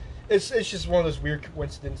 It's just one of those weird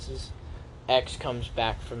coincidences. X comes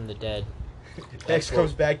back from the dead. X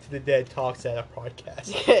comes back to the dead, talks at a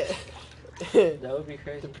podcast. That would be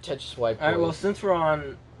crazy. The pretentious white boy. All right. Well, since we're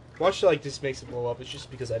on, Watch like this makes it blow up. It's just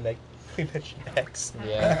because we mentioned X.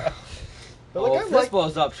 Yeah. But well, like, if I'm this like,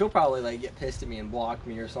 blows up, she'll probably like get pissed at me and block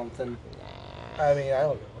me or something. I mean, I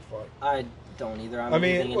don't give a fuck. I don't either. I'm I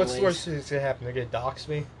mean, leaving what's the anyways. worst that's gonna happen? They're gonna dox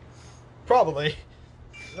me? Probably.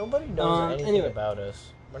 Nobody knows anything anyway. about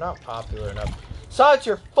us. We're not popular enough. So it's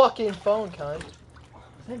your fucking phone, cunt. Is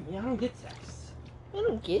that me? I don't get texts. I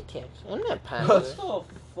don't get text. I'm not What popular. the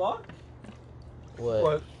fuck?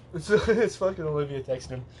 What? It's fucking Olivia texting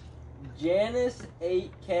him. Janice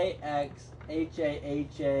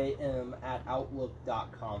 8KXHAHAM at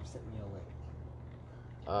outlook.com sent me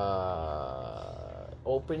a link.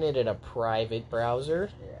 Open it in a private browser.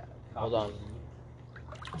 Yeah. Hold on.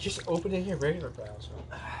 Just open it in your regular browser.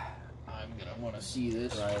 I'm gonna want to see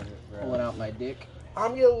this. Private Pulling out my dick.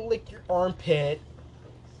 I'm gonna lick your armpit.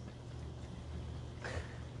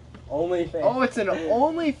 OnlyFans. Oh, it's an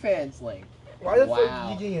OnlyFans link. Why the fuck Wow.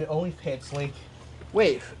 are you getting an OnlyFans link?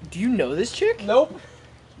 Wait, do you know this chick? Nope.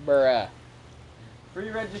 Bruh. Free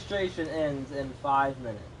registration ends in 5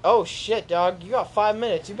 minutes. Oh shit, dog! You got 5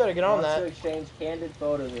 minutes. You better get on Wants to that. exchange candid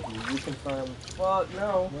photos with you. You confirm. Well,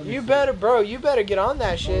 no. You better, bro. You better get on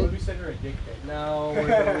that shit. me send her a dick pic. No, we're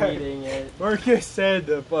deleting it. Marcus said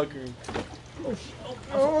the fucker.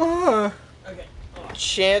 Okay.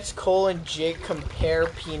 Chance, Cole, and Jake compare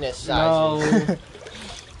penis sizes. No.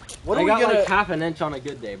 What I are we got gonna? like half an inch on a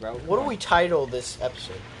good day, bro. What do we title this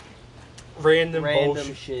episode? Random Random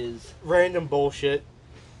bullshit. shiz. Random bullshit.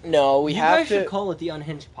 No, we you have guys to. should call it the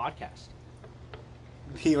Unhinged Podcast.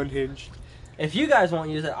 He unhinged. If you guys won't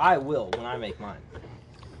use it, I will when I make mine.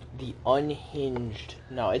 The Unhinged.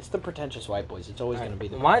 No, it's the Pretentious White Boys. It's always going to be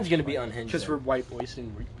the. Mine's gonna Pretentious be White unhinged. Because though. we're white boys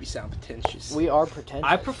and we sound pretentious. Boys. We are pretentious.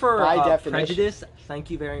 I prefer by definition. prejudice. Thank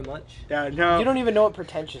you very much. Yeah, no. You don't even know what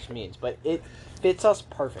pretentious means, but it fits us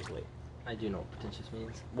perfectly. I do know what pretentious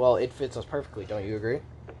means. Well, it fits us perfectly. Don't you agree?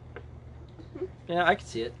 Yeah, I can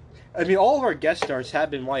see it. I mean, all of our guest stars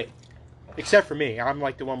have been white. Except for me. I'm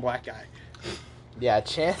like the one black guy. Yeah,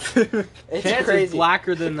 Chance. It's Chance crazy. is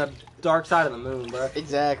blacker than the dark side of the moon, bro.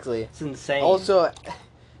 Exactly. It's insane. Also,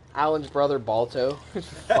 Alan's brother Balto is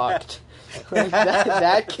fucked. Like,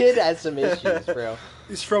 that kid has some issues, bro.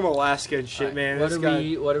 He's from Alaska and shit, man. What This are guy-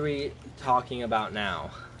 we talking about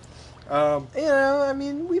now? You know, I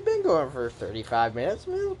mean, we've been going for 35 minutes.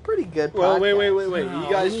 I mean, it's a pretty good. Well, podcast. wait. No,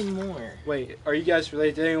 You guys, we need more. wait. Are you guys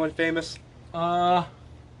related to anyone famous?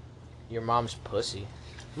 Your mom's pussy.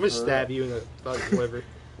 I'm gonna stab you in the fucking liver.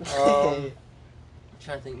 I'm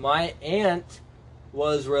trying to think. My aunt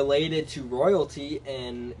was related to royalty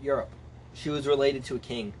in Europe. She was related to a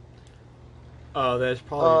king. Oh, that's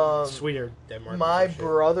probably Um, Sweden or Denmark. or My some shit.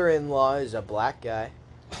 brother-in-law is a black guy.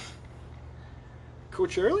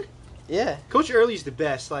 Coach Early. Yeah, Coach Early's the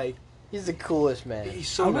best. Like he's the coolest man. he's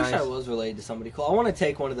so I nice. wish I was related to somebody cool. I want to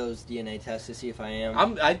take one of those DNA tests to see if I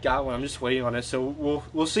am. I got one. I'm just waiting on it. So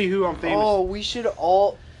we'll see who I'm famous. Oh, we should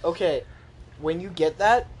all. Okay, when you get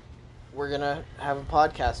that, we're gonna have a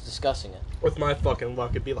podcast discussing it. With my fucking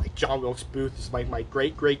luck, it'd be like John Wilkes Booth is like my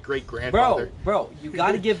great grandfather. Bro, you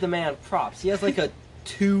got to give the man props. He has like a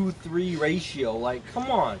 2-3 ratio. Like, come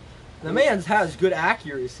on. The man has good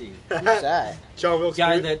accuracy. Who's that? John Wilkes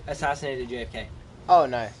Guy Booth. that assassinated JFK. Oh,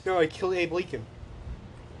 nice. No, he killed Abe Lincoln.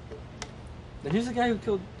 Then who's the guy who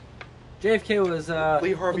killed JFK? Was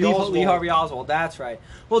Lee Harvey Oswald. Lee Harvey Oswald. That's right.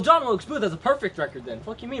 Well, John Wilkes Booth has a perfect record then.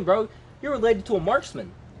 Fuck you mean, bro? You're related to a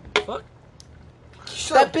marksman. Fuck.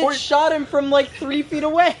 That bitch shot him from like 3 feet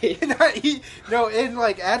away.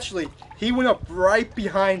 Actually, he went up right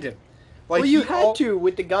behind him. Like Well, you he had to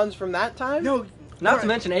with the guns from that time. No, Not right. to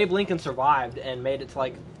mention Abe Lincoln survived and made it to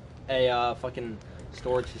like a fucking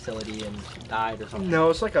storage facility and died or something. No,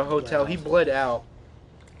 it's like a hotel. He bled out.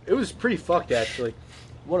 It was pretty fucked, actually.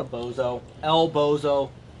 What a bozo. El bozo.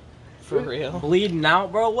 For real. Bleeding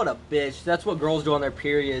out, bro. What a bitch. That's what girls do on their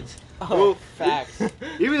periods. Oh, Well, facts.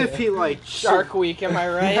 Even if he like Shark Week, am I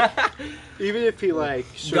right? even if he like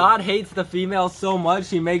God hates the females so much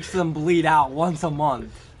he makes them bleed out once a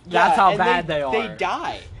month. That's Yeah, how and bad they are. They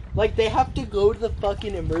die. Like they have to go to the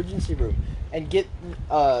fucking emergency room and get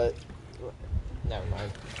Never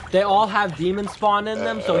mind. They all have demon spawn in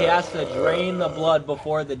them, so he has to drain the blood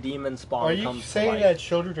before the demon spawn Are you comes saying to life. that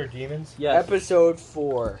children are demons? Yes. Episode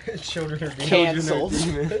 4. Children are demons. Canceled.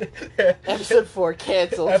 Episode 4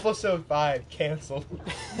 canceled. Episode 5 canceled.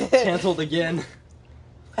 Cancelled again.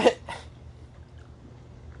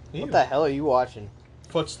 What the hell are you watching?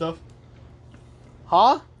 Foot stuff.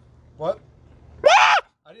 Huh? What?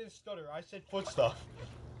 I didn't stutter. I said foot stuff.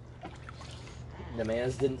 The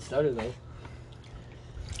man's didn't stutter though.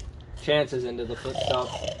 Chances into the foot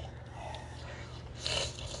stuff.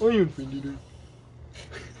 I am offended.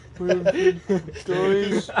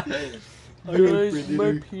 Guys,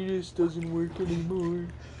 my penis doesn't work anymore.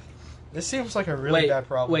 This seems like a really bad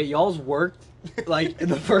problem. Wait, y'all's worked like in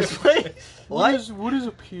the first place? What does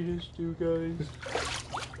a penis do, guys?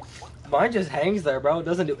 Mine just hangs there, bro. It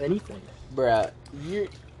doesn't do anything. Bruh,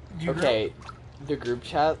 okay, the group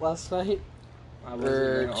chat last night, I wasn't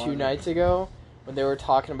or there 2 on it. nights ago, when they were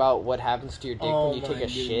talking about what happens to your dick Oh when you take my a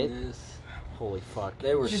shit. goodness. Holy fuck.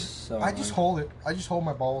 They were I so just annoying. hold it. I just hold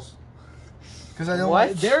my balls. Because I don't What?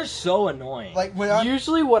 like, They're so annoying. like when I'm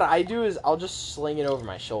Usually what I do is I'll just sling it over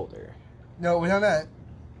my shoulder. no when I'm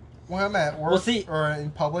at work Well, see- or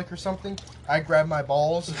in public or something, I grab my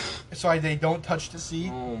balls so they don't touch the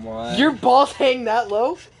seat. Oh my. Your balls hang that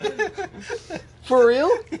low? For real?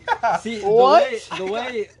 Yeah. See, What? the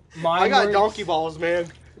way mine I got works, donkey balls, man.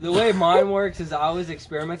 The way mine works is I was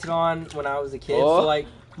experimented on when I was a kid. Oh. So like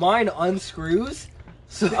mine unscrews,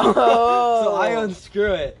 So, Oh. so I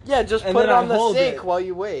unscrew it. Yeah, just And put it then I on the hold sink it. while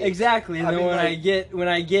you wait. Exactly. And I then mean, when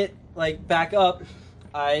I get like back up,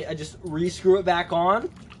 I just re-screw it back on.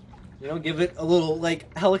 You know, give it a little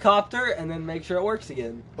like helicopter, and then make sure it works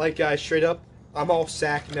again. Like, guys, straight up, I'm all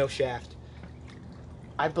sack, no shaft.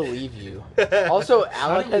 I believe you. Also,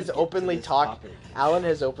 Alan did we has get to openly this talked. topic? Alan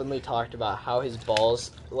has openly talked about how his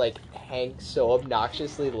balls like hang so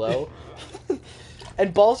obnoxiously low,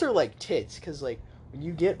 and balls are like tits, cause like when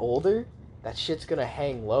you get older, that shit's gonna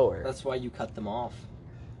hang lower. That's why you cut them off.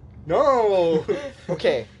 No!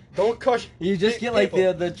 Okay, Don't crush. You just get like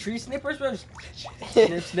the tree snippers, but just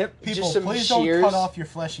snip, snip. People, Just some please shears. don't cut off your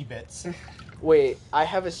fleshy bits. wait. I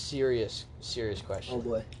have a serious question. Oh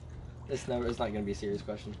boy, it's not gonna be a serious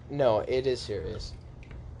question. No, it is serious.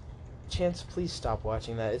 Chance, please stop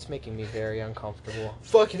watching that. It's making me very uncomfortable.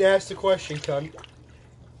 Fucking ask the question, cunt.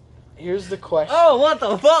 Here's the question. Oh, what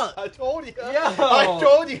the fuck? I told you. Yo. I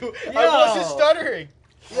told you. I Yo. wasn't stuttering.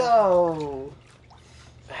 Yo.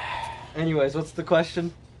 Anyways, what's the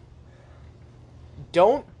question?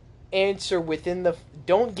 Don't answer within the.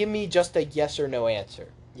 Don't give me just a yes or no answer.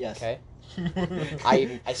 Yes. Okay.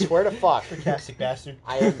 I swear to fuck. Sarcastic bastard.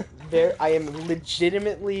 I am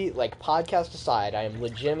legitimately, like, podcast aside, I am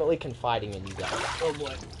legitimately confiding in you guys. Oh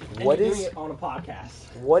boy. What And you're is- doing it on a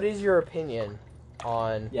podcast? What is your opinion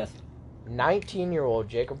on Yes. 19-year-old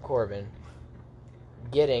Jacob Corbin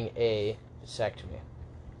getting a vasectomy?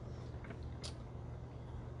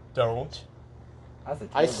 Don't. That's a I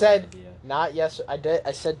terrible said idea. not yes.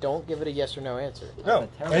 I said don't give it a yes or no answer. No. a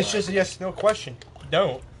terrible It's just a yes/no question.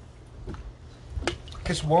 Don't.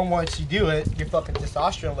 Because once you do it, your fucking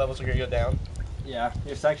testosterone levels are gonna go down. Yeah,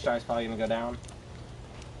 your sex drive's probably gonna go down.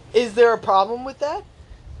 Is there a problem with that?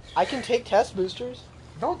 I can take test boosters.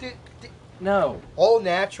 Don't do. No. All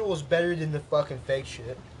natural is better than the fucking fake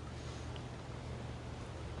shit.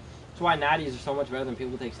 That's why natties are so much better than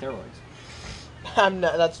people who take steroids.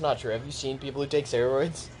 That's not true. Have you seen people who take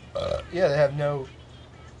steroids? Yeah, they have no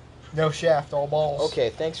shaft, all balls. Okay,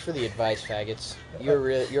 thanks for the advice, faggots.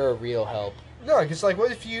 You're a real help. No, because like,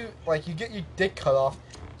 what if you get your dick cut off?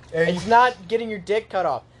 And It's not getting your dick cut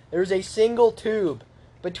off. There's a single tube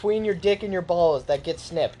between your dick and your balls that gets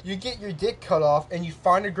snipped. you get your dick cut off, and you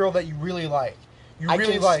find a girl that you really like. I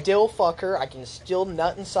can still fuck her. I can still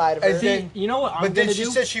nut inside of her. And then- You know what I'm But then gonna she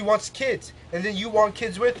do? said she wants kids, and then you want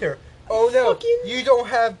kids with her. Oh no, Fucking- you don't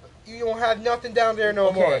have nothing down there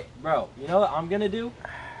no more. Okay, bro. You know what I'm gonna do?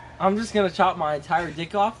 I'm just gonna chop my entire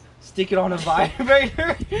dick off, stick it on a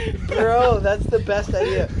vibrator. Bro, that's the best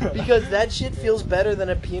idea. Because that shit feels better than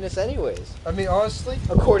a penis anyways. I mean, honestly,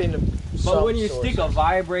 According to But some when you sources. stick a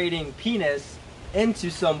vibrating penis into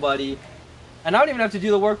somebody, and I don't even have to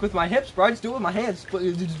do the work with my hips, bro. I just do it with my hands.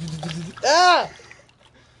 Ah!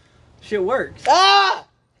 Shit works. Ah!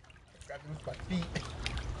 grab it with my feet.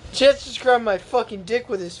 Chance just grabbed my fucking dick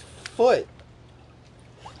with his foot.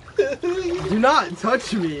 Do not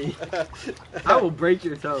touch me. I will break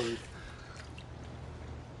your toes.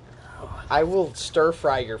 I will stir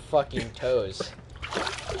fry your fucking toes.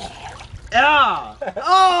 Ah!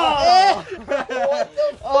 Oh!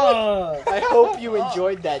 Oh! I hope you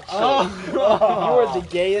enjoyed that shit. Oh! You are the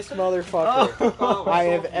gayest motherfucker Oh. I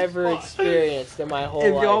have ever experienced in my whole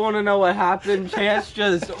If life. y'all want to know what happened, Chance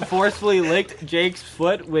just forcefully licked Jake's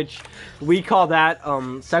foot, which we call that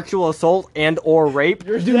sexual assault and or rape.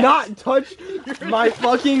 Do not touch my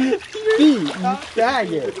fucking feet, you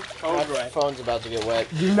faggot. My phone's about to get wet.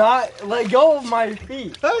 Do not let go of my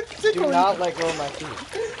feet. Do not let go of my feet.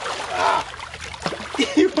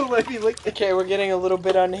 You won't let me lick. Okay, we're getting a little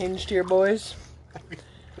bit unhinged here, boys.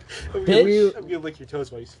 Bitch. I'm gonna lick your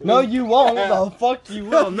toes while you sleep. No, you won't. The fuck you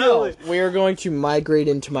will. No. We are going to migrate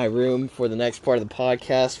into my room for the next part of the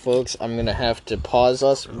podcast, folks. I'm going to have to pause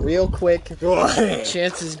us real quick.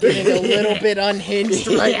 Chance is getting a little bit unhinged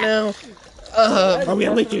right now. I'm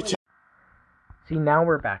gonna lick your toes. See, now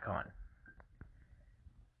we're back on.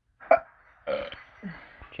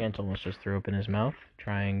 Chance almost just threw up in his mouth,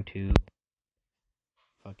 trying to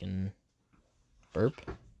fucking burp.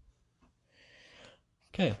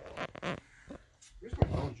 Okay. Where's my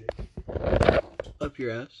phone, Jake? Up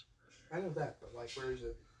your ass. I know that, but like, where is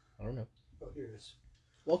it? I don't know. Oh, here it is.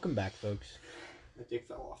 Welcome back, folks. My dick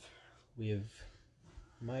fell off. We have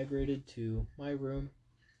migrated to my room.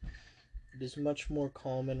 It is much more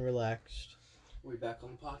calm and relaxed. We back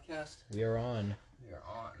on the podcast. We are on. We are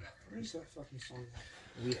on. Where's that fucking song?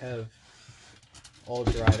 We have all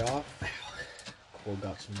dried off. Cole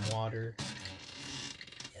got some water.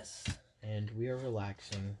 Yes. And we are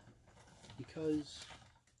relaxing because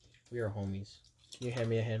we are homies. Can you hand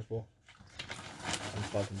me a handful? Some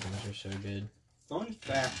fucking things are so good. Fun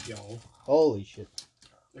fact, y'all. Holy shit.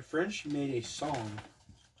 The French made a song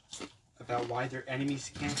about why their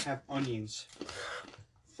enemies can't have onions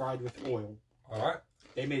fried with oil. Alright.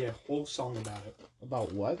 They made a whole song about it.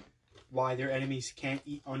 About what? Why their enemies can't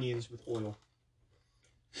eat onions with oil.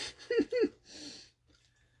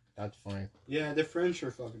 That's funny. Yeah, the French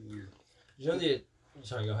are fucking weird. You know the...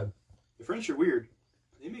 Sorry, go ahead. The French are weird.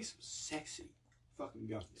 They make some sexy fucking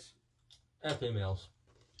guns. And females.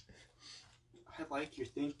 I like your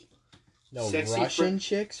thinking. No, Sexy Russian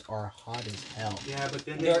chicks are hot as hell. Yeah, but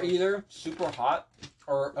then They're either super hot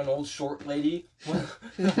or an old short lady with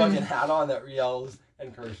a fucking hat on that yells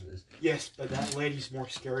and curses. Yes, but that lady's more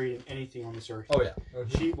scary than anything on this earth. Oh, yeah.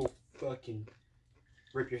 She will fucking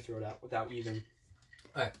rip your throat out without even...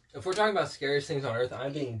 Alright, if we're talking about scariest things on earth,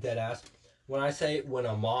 I'm being dead ass. When I say when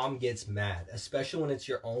a mom gets mad, especially when it's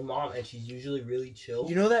your own mom and she's usually really chill.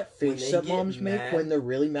 You know that When face they that get moms make mad- when they're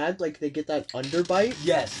really mad? Like they get that underbite?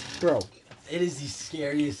 Yes, Bro, it is the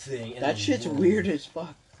scariest thing. In that the shit's world. weird as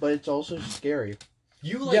fuck. But it's also scary.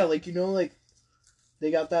 You like... Yeah, like, you know, like,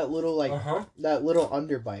 they got that little, like, Uh-huh. that little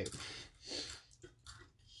underbite.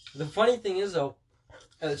 The funny thing is, though,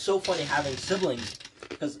 and it's so funny having siblings,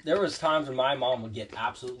 because there was times when my mom would get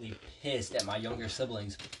absolutely pissed at my younger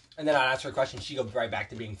siblings, and then I'd ask her a question, she'd go right back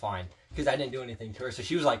to being fine, because I didn't do anything to her, so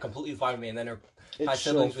she was, like, completely fine with me, and then my It's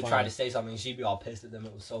siblings so would try funny. to say something, and she'd be all pissed at them.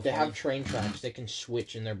 It was so They funny. have train tracks. They can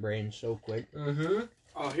switch in their brain so quick. Mm-hmm.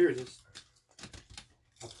 Oh, here it is.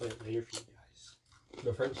 I'll play it later for you guys.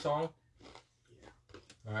 The French song?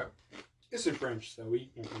 Yeah. Alright. It's in French, so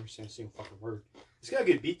we won't understand a single fucking word. It's got a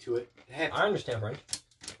good beat to it. It had I understand French.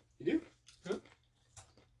 You do? Hmm?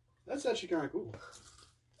 That's actually kind of cool.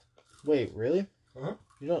 Wait, really? Uh-huh.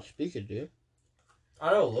 You don't speak it, do you?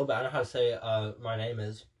 I know a little bit. I know how to say, my name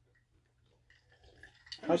is.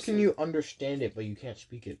 How can you understand it, but you can't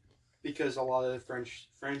speak it? Because a lot of the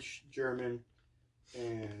French, German,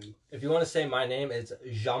 and... If you want to say my name, it's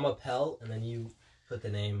Jean m'appelle, and then you put the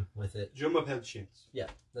name with it. Je m'appelle Chins. Yeah,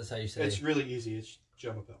 that's how you say It's it. really easy. It's Je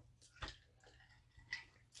m'appelle.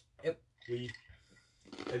 Yep.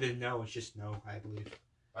 I didn't know. It's just no, I believe.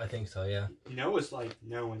 I think so, yeah. You know, it's like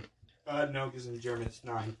no, and no, because in German it's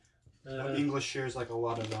 9. English shares like a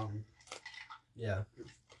lot of Yeah.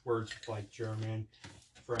 words with, like German,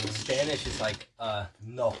 French. Spanish is like,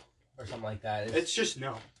 no, or something like that. It's just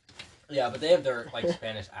no. Yeah, but they have their, like,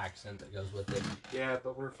 Spanish accent that goes with it. Yeah,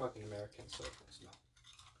 but we're fucking Americans, so it's no.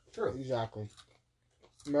 True. Exactly.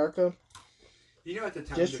 America, You know, at the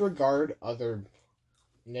time, disregard other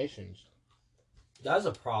nations. That's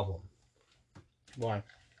a problem. Why?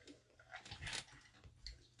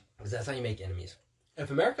 Because that's how you make enemies.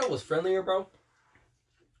 If America was friendlier, bro,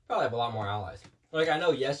 probably have a lot more allies. Like, I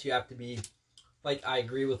know, yes, you have to be... Like, I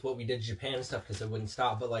agree with what we did to Japan and stuff because it wouldn't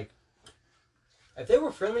stop, but, like, if they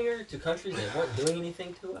were friendlier to countries that weren't doing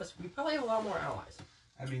anything to us, we'd probably have a lot more allies.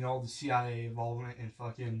 I mean, all the CIA involvement in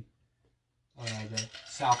fucking the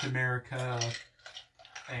South America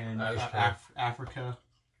and Africa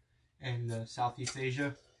and Southeast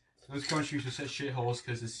Asia. Those countries are such shitholes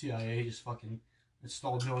because the CIA just fucking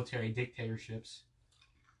installed military dictatorships.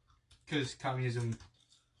 Because communism...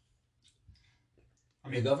 I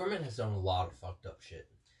The mean, government has done a lot of fucked up shit.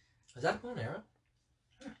 Is that a bow and arrow?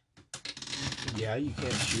 Yeah, you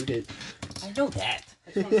can't shoot it. I know that.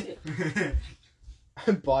 I just want to see it.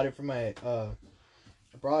 I bought it from my, I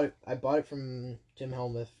bought it from Tim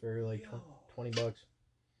Helmuth for like $20.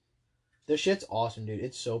 This shit's awesome, dude.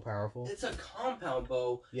 It's so powerful. It's a compound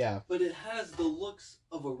bow, Yeah, but it has the looks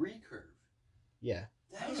of a recurve. yeah.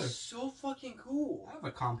 That is so fucking cool. I have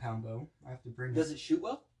a compound bow. I have to bring Does it shoot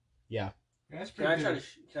well? Yeah. Yeah, that's Can pretty I good.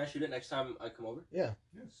 can I shoot it next time I come over? Yeah.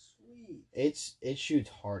 Yes. Sweet. It shoots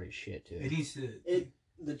hard as shit, too. It needs to...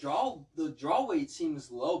 The draw weight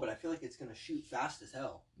seems low, but I feel like it's gonna shoot fast as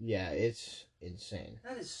hell. Yeah, it's insane.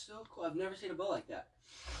 That is so cool. I've never seen a bow like that.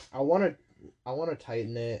 I want to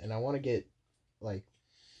tighten it, and I want to get, like,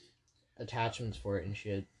 attachments for it and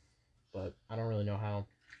shit, but I don't really know how.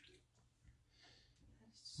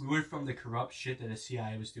 We went from the corrupt shit that the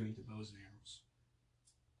CIA was doing to bows and arrows.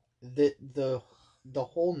 The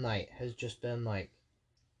whole night has just been like,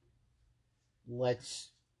 let's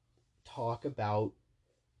talk about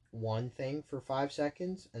one thing for 5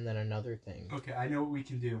 seconds and then another thing. Okay, I know what we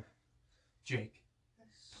can do. Jake,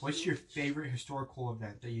 what's your favorite historical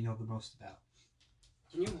event that you know the most about?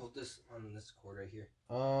 Can you hold this on this cord right here?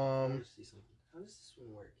 I Um, want to see something. How does this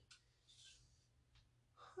one work?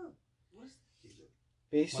 Huh? What is that?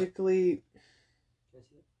 basically, Can I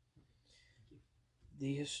see that?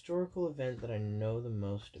 the historical event that I know the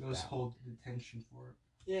most Those about. hold the tension for it.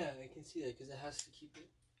 Yeah, I can see that because it has to keep it.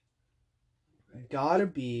 gotta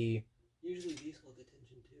be Usually these hold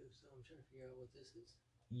attention too, so I'm trying to figure out what this is.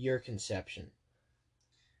 your conception.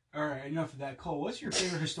 All right, enough of that. Cole, what's your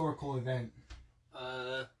favorite historical event?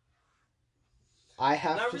 I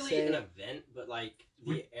have not to really say an event, but like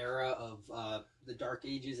the era of the Dark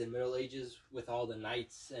Ages and Middle Ages with all the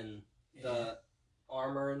knights and the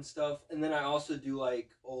armor and stuff. And then I also do like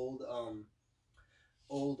old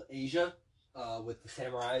Asia with the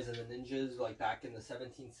samurais and the ninjas, like back in the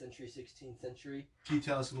 17th century, 16th century. Can you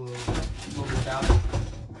tell us a little bit about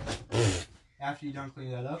it? After you're done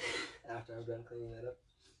cleaning that up? After I'm done cleaning that up.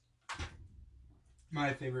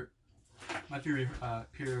 My favorite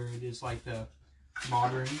period is like the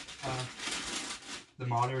modern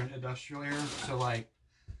industrial era. So like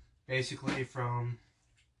basically from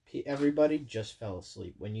everybody just fell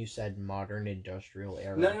asleep when you said modern industrial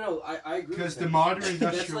era. No, I agree. Because the modern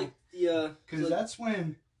industrial, that's like the because that's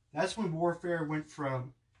when warfare went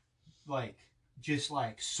from like just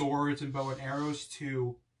like swords and bow and arrows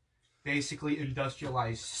to basically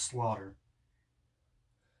industrialized slaughter.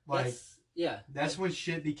 Like that's when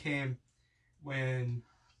shit became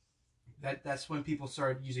that's when people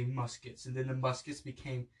started using muskets, and then the muskets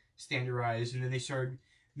became standardized, and then they started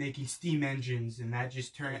making steam engines, and that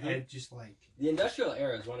just turned it just like the industrial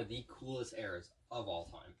era is one of the coolest eras of all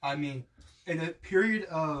time. I mean, in a period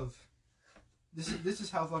of this is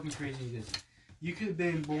how fucking crazy it is. You could have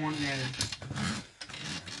been born in,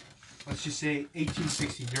 let's just say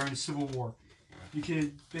 1860 during the Civil War. You could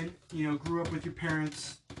have been, grew up with your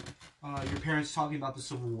parents talking about the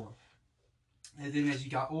Civil War. And then as you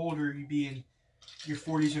got older, you'd be in your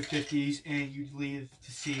 40s or 50s, and you'd live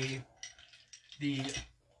to see the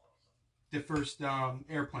first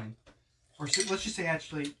airplane. Or so, let's just say,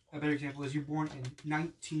 actually, a better example is you're born in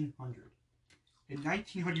 1900. In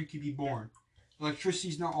 1900, you could be born.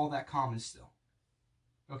 Electricity's not all that common still.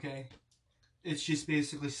 Okay? It's just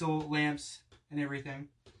basically still lamps and everything.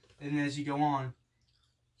 And then as you go on,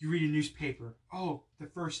 you read a newspaper. Oh, the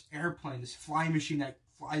first airplane, this flying machine that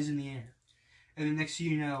flies in the air. And the next thing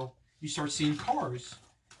you know, you start seeing cars.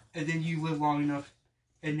 And then you live long enough,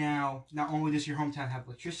 and now, not only does your hometown have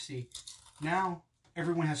electricity, now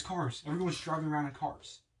everyone has cars. Everyone's driving around in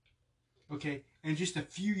cars. Okay? And just a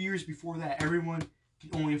few years before that, everyone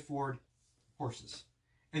could only afford horses.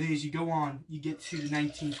 And then as you go on, you get to the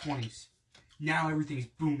 1920s. Now everything's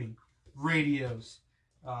booming. Radios,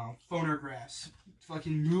 phonographs,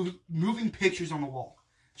 fucking moving pictures on the wall.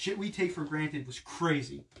 Shit we take for granted was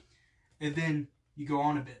crazy. And then you go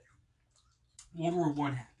on a bit. World War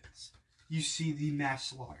I happens. You see the mass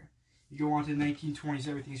slaughter. You go on to the 1920s,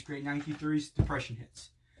 everything's great. 1930s, depression hits.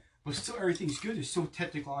 But still everything's good. There's still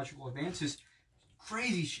technological advances.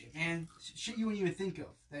 Crazy shit, man. Shit you wouldn't even think of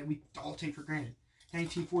that we all take for granted.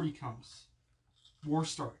 1940 comes. War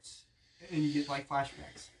starts. And you get like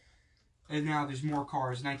flashbacks. And now there's more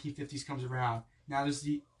cars. 1950s comes around. Now there's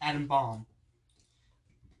the atom bomb.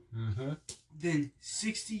 Mm-hmm. Then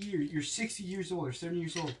 60 years, you're 60 years old or 70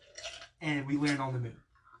 years old, and we land on the moon.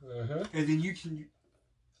 Mm-hmm. And then you can,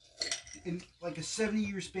 in like a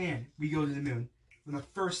 70-year span, we go to the moon. From the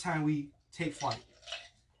first time we take flight.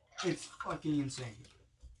 It's fucking insane.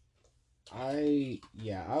 I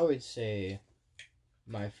would say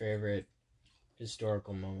my favorite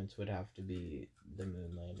historical moments would have to be the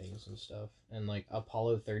moon landings and stuff. And like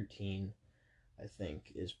Apollo 13, I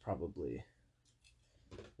think, is probably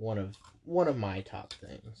one of my top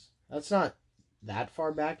things. That's not that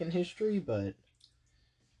far back in history, but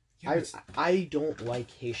Yeah, I don't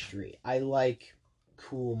like history. I like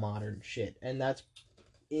cool modern shit, and that's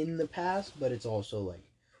in the past, but it's also like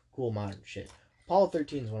cool modern shit. Apollo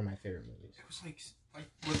 13 is one of my favorite movies. it was like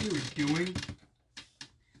what they were doing.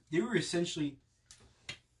 They were essentially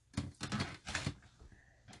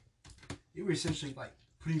like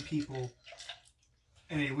putting people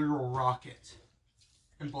in a literal rocket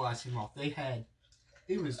and blasting them off. They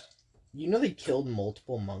killed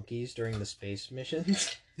multiple monkeys during the space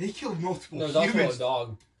missions. They killed multiple No, there's humans.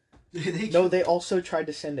 also a dog. They also tried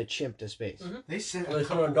to send a chimp to space. Mm-hmm. They sent Well, they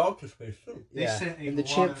sent a dog to space too. They sent a and the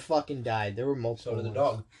lot chimp of- fucking died. There were multiple. So did the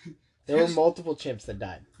ones. dog. There were multiple chimps that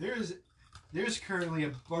died. There's currently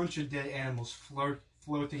a bunch of dead animals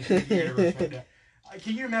floating through the universe right now.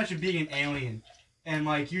 Can you imagine being an alien and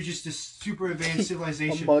like you're just this super advanced A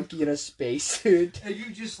civilization, monkey in a spacesuit. and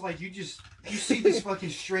you see this fucking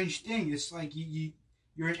strange thing. It's like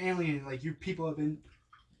you're an alien. Like your people have been,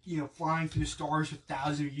 flying through the stars for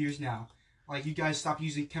thousands of years now. Like you guys stopped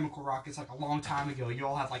using chemical rockets like a long time ago. You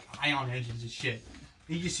all have like ion engines and shit.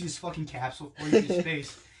 And you just see this fucking capsule floating into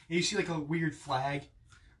space, and you see like a weird flag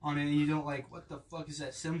on it, and you don't like, what the fuck is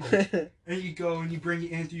that symbol? And you go and you bring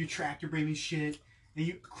it in through your tractor bringing shit, and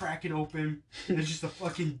you crack it open, and it's just a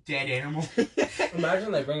fucking dead animal.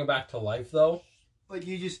 Imagine they bring it back to life, though. Like,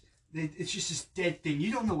 it's just this dead thing.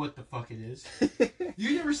 You don't know what the fuck it is.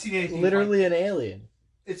 You've never seen anything. Literally an alien.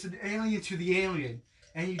 It's an alien to the alien,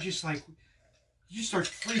 and you just like, you start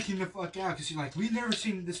freaking the fuck out because you're like, we've never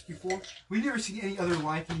seen this before. We've never seen any other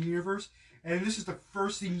life in the universe, and this is the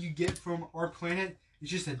first thing you get from our planet.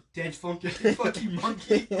 It's just a dead fucking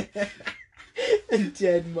monkey. A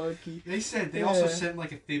dead monkey. They also sent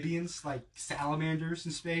like amphibians, like salamanders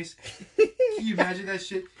in space. Can you imagine that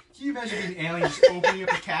shit? Can you imagine being an alien just opening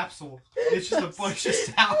up a capsule? It's just a bunch of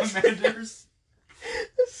salamanders.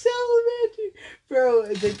 A salamander,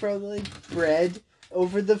 bro. They probably like bred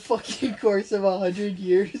over the fucking course of 100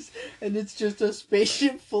 years, and it's just a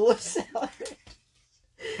spaceship full of salamanders.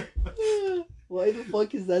 Why the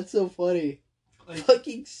fuck is that so funny? Like,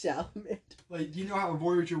 fucking salamander. Like, you know how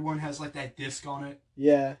Voyager 1 has like that disc on it?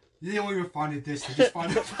 Yeah. They don't even find a disc, they just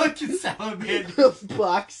find a fucking salamander. A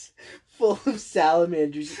box full of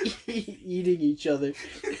salamanders eating each other.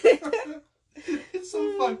 It's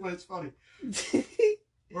so fucked, but it's funny.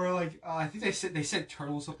 Or like, I think they sent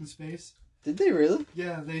turtles up in space. Did they really?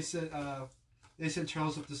 Yeah, they sent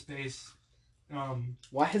turtles up to space.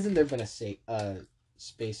 Why hasn't there been a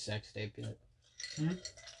space sex tape yet?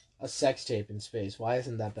 A sex tape in space. Why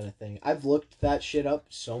hasn't that been a thing? I've looked that shit up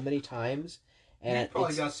so many times, and you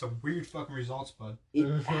probably got some weird fucking results, bud.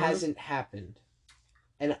 It hasn't happened,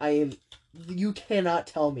 and you cannot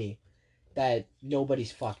tell me that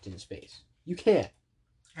nobody's fucked in space. You can't.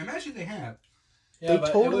 I imagine they have. Yeah, they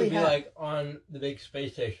but totally it would be have. like on the big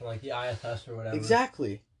space station, like the ISS or whatever.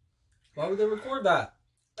 Exactly. Why would they record that?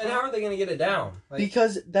 And how are they going to get it down? Like,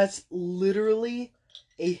 because that's literally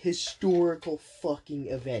a historical fucking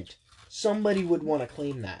event. Somebody would want to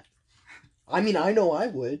claim that. I mean, I know I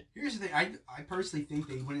would. Here's the thing. I personally think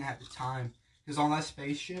they wouldn't have the time. Because on that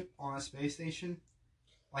spaceship, on that space station,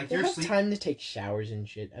 like, they have time to take showers and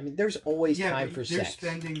shit. I mean, there's always time for they're sex.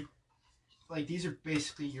 Spending, like, these are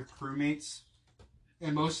basically your crewmates.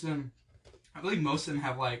 And most of them, I believe most of them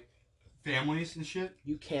have, like, families and shit.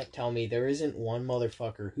 You can't tell me there isn't one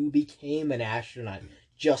motherfucker who became an astronaut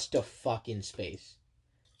just to fuck in space.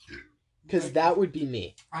 Because like, that would be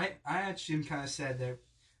me. I actually kind of said that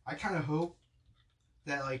I kind of hope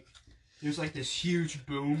that, like, there's, like, this huge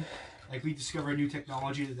boom. Like, we discover a new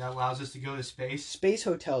technology that allows us to go to space. Space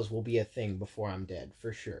hotels will be a thing before I'm dead,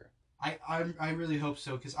 for sure. I really hope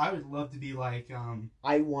so, because I would love to be like,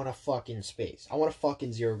 I want to fuck in space. I want to fuck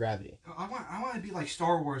in zero gravity. I want to be like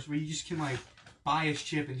Star Wars, where you just can, like, buy a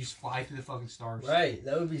ship and just fly through the fucking stars. right,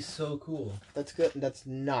 that would be so cool. That's good. That's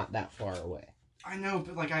not that far away. I know,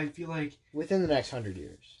 but, like, I feel like... Within the next 100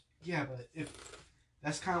 years. Yeah, but if...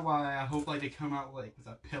 That's kind of why I hope, like, they come out, like, with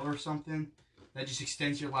a pill or something that just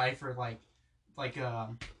extends your life, or, Yeah,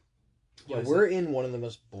 we're in one of the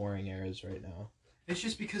most boring eras right now. It's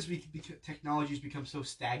just because technology's become so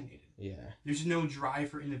stagnated. Yeah. There's no drive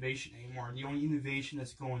for innovation anymore. The only innovation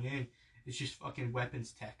that's going in is just fucking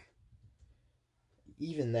weapons tech.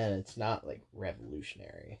 Even then, it's not, like,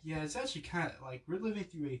 revolutionary. Yeah, it's actually kind of, like, we're living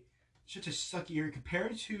through such a sucky era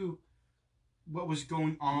compared to what was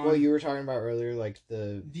going on. Well, you were talking about earlier, like,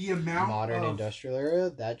 the amount modern of industrial era,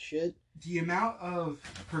 that shit. The amount of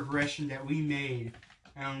progression that we made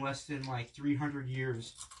in less than, like, 300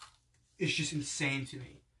 years is just insane to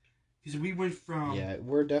me. Because we went from... Yeah,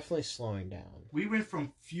 we're definitely slowing down. We went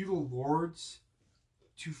from feudal lords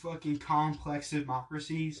to fucking complex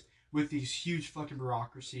democracies with these huge fucking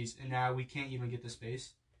bureaucracies, and now we can't even get to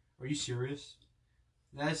space. Are you serious?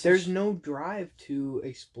 There's no drive to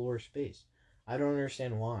explore space. I don't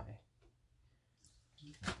understand why.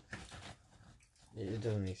 It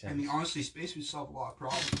doesn't make sense. I mean, honestly, space would solve a lot of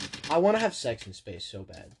problems. I want to have sex in space so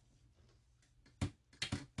bad.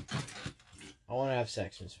 I want to have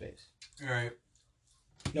sex in space. Alright.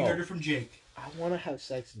 You No. heard it from Jake. I want to have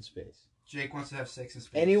sex in space. Jake wants to have sex in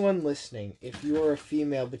space. Anyone listening, if you are a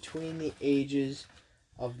female between the ages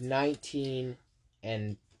of 19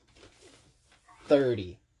 and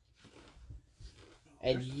 30,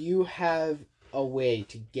 and you have a way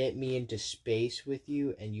to get me into space with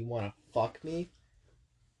you and you want to fuck me,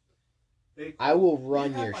 I will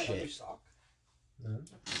run your shit.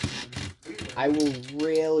 I will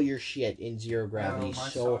rail your shit in zero gravity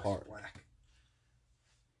so hard. Black.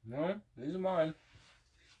 No, these are mine.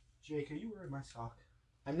 Jake, are you wearing my sock?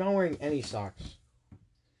 I'm not wearing any socks.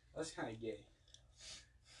 That's kind of gay.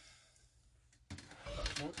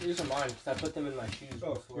 Well, these are mine because I put them in my shoes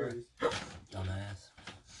Oh, before. here it is. Dumbass.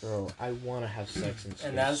 Bro, I want to have sex in space.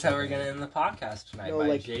 And that's how we're gonna end the podcast tonight. No, by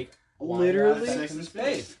like, Jake. literally, Sex in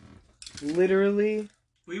Space. Literally,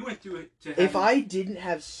 We went through it to if I didn't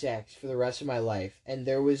have sex for the rest of my life, and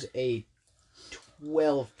there was a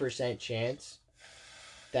 12% chance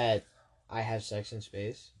that I have sex in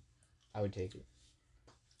space, I would take it.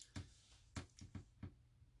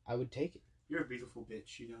 I would take it. You're a beautiful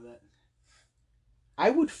bitch, you know that. I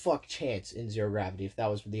would fuck Chance in Zero Gravity if that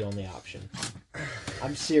was the only option.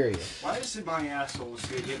 I'm serious. Why is it my asshole is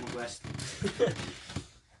gonna get molested?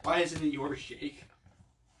 Why isn't it yours, Jake?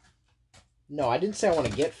 No, I didn't say I want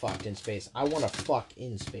to get fucked in space. I want to fuck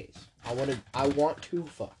in space. I want to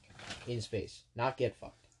fuck in space, not get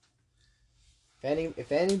fucked.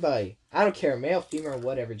 If anybody, I don't care, male, female,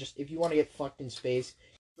 whatever, just if you want to get fucked in space.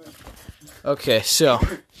 Okay, so,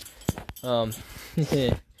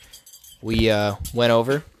 we, went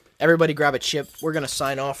over. Everybody grab a chip. We're gonna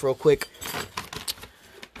sign off real quick.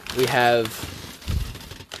 We have,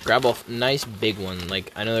 grab a nice big one.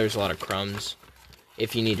 Like, I know there's a lot of crumbs.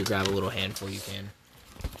 If you need to grab a little handful, you can.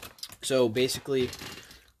 So, basically,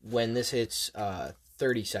 when this hits,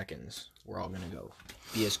 30 seconds, we're all gonna go.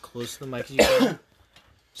 Be as close to the mic as you can.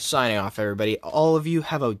 Signing off, everybody. All of you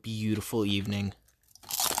have a beautiful evening.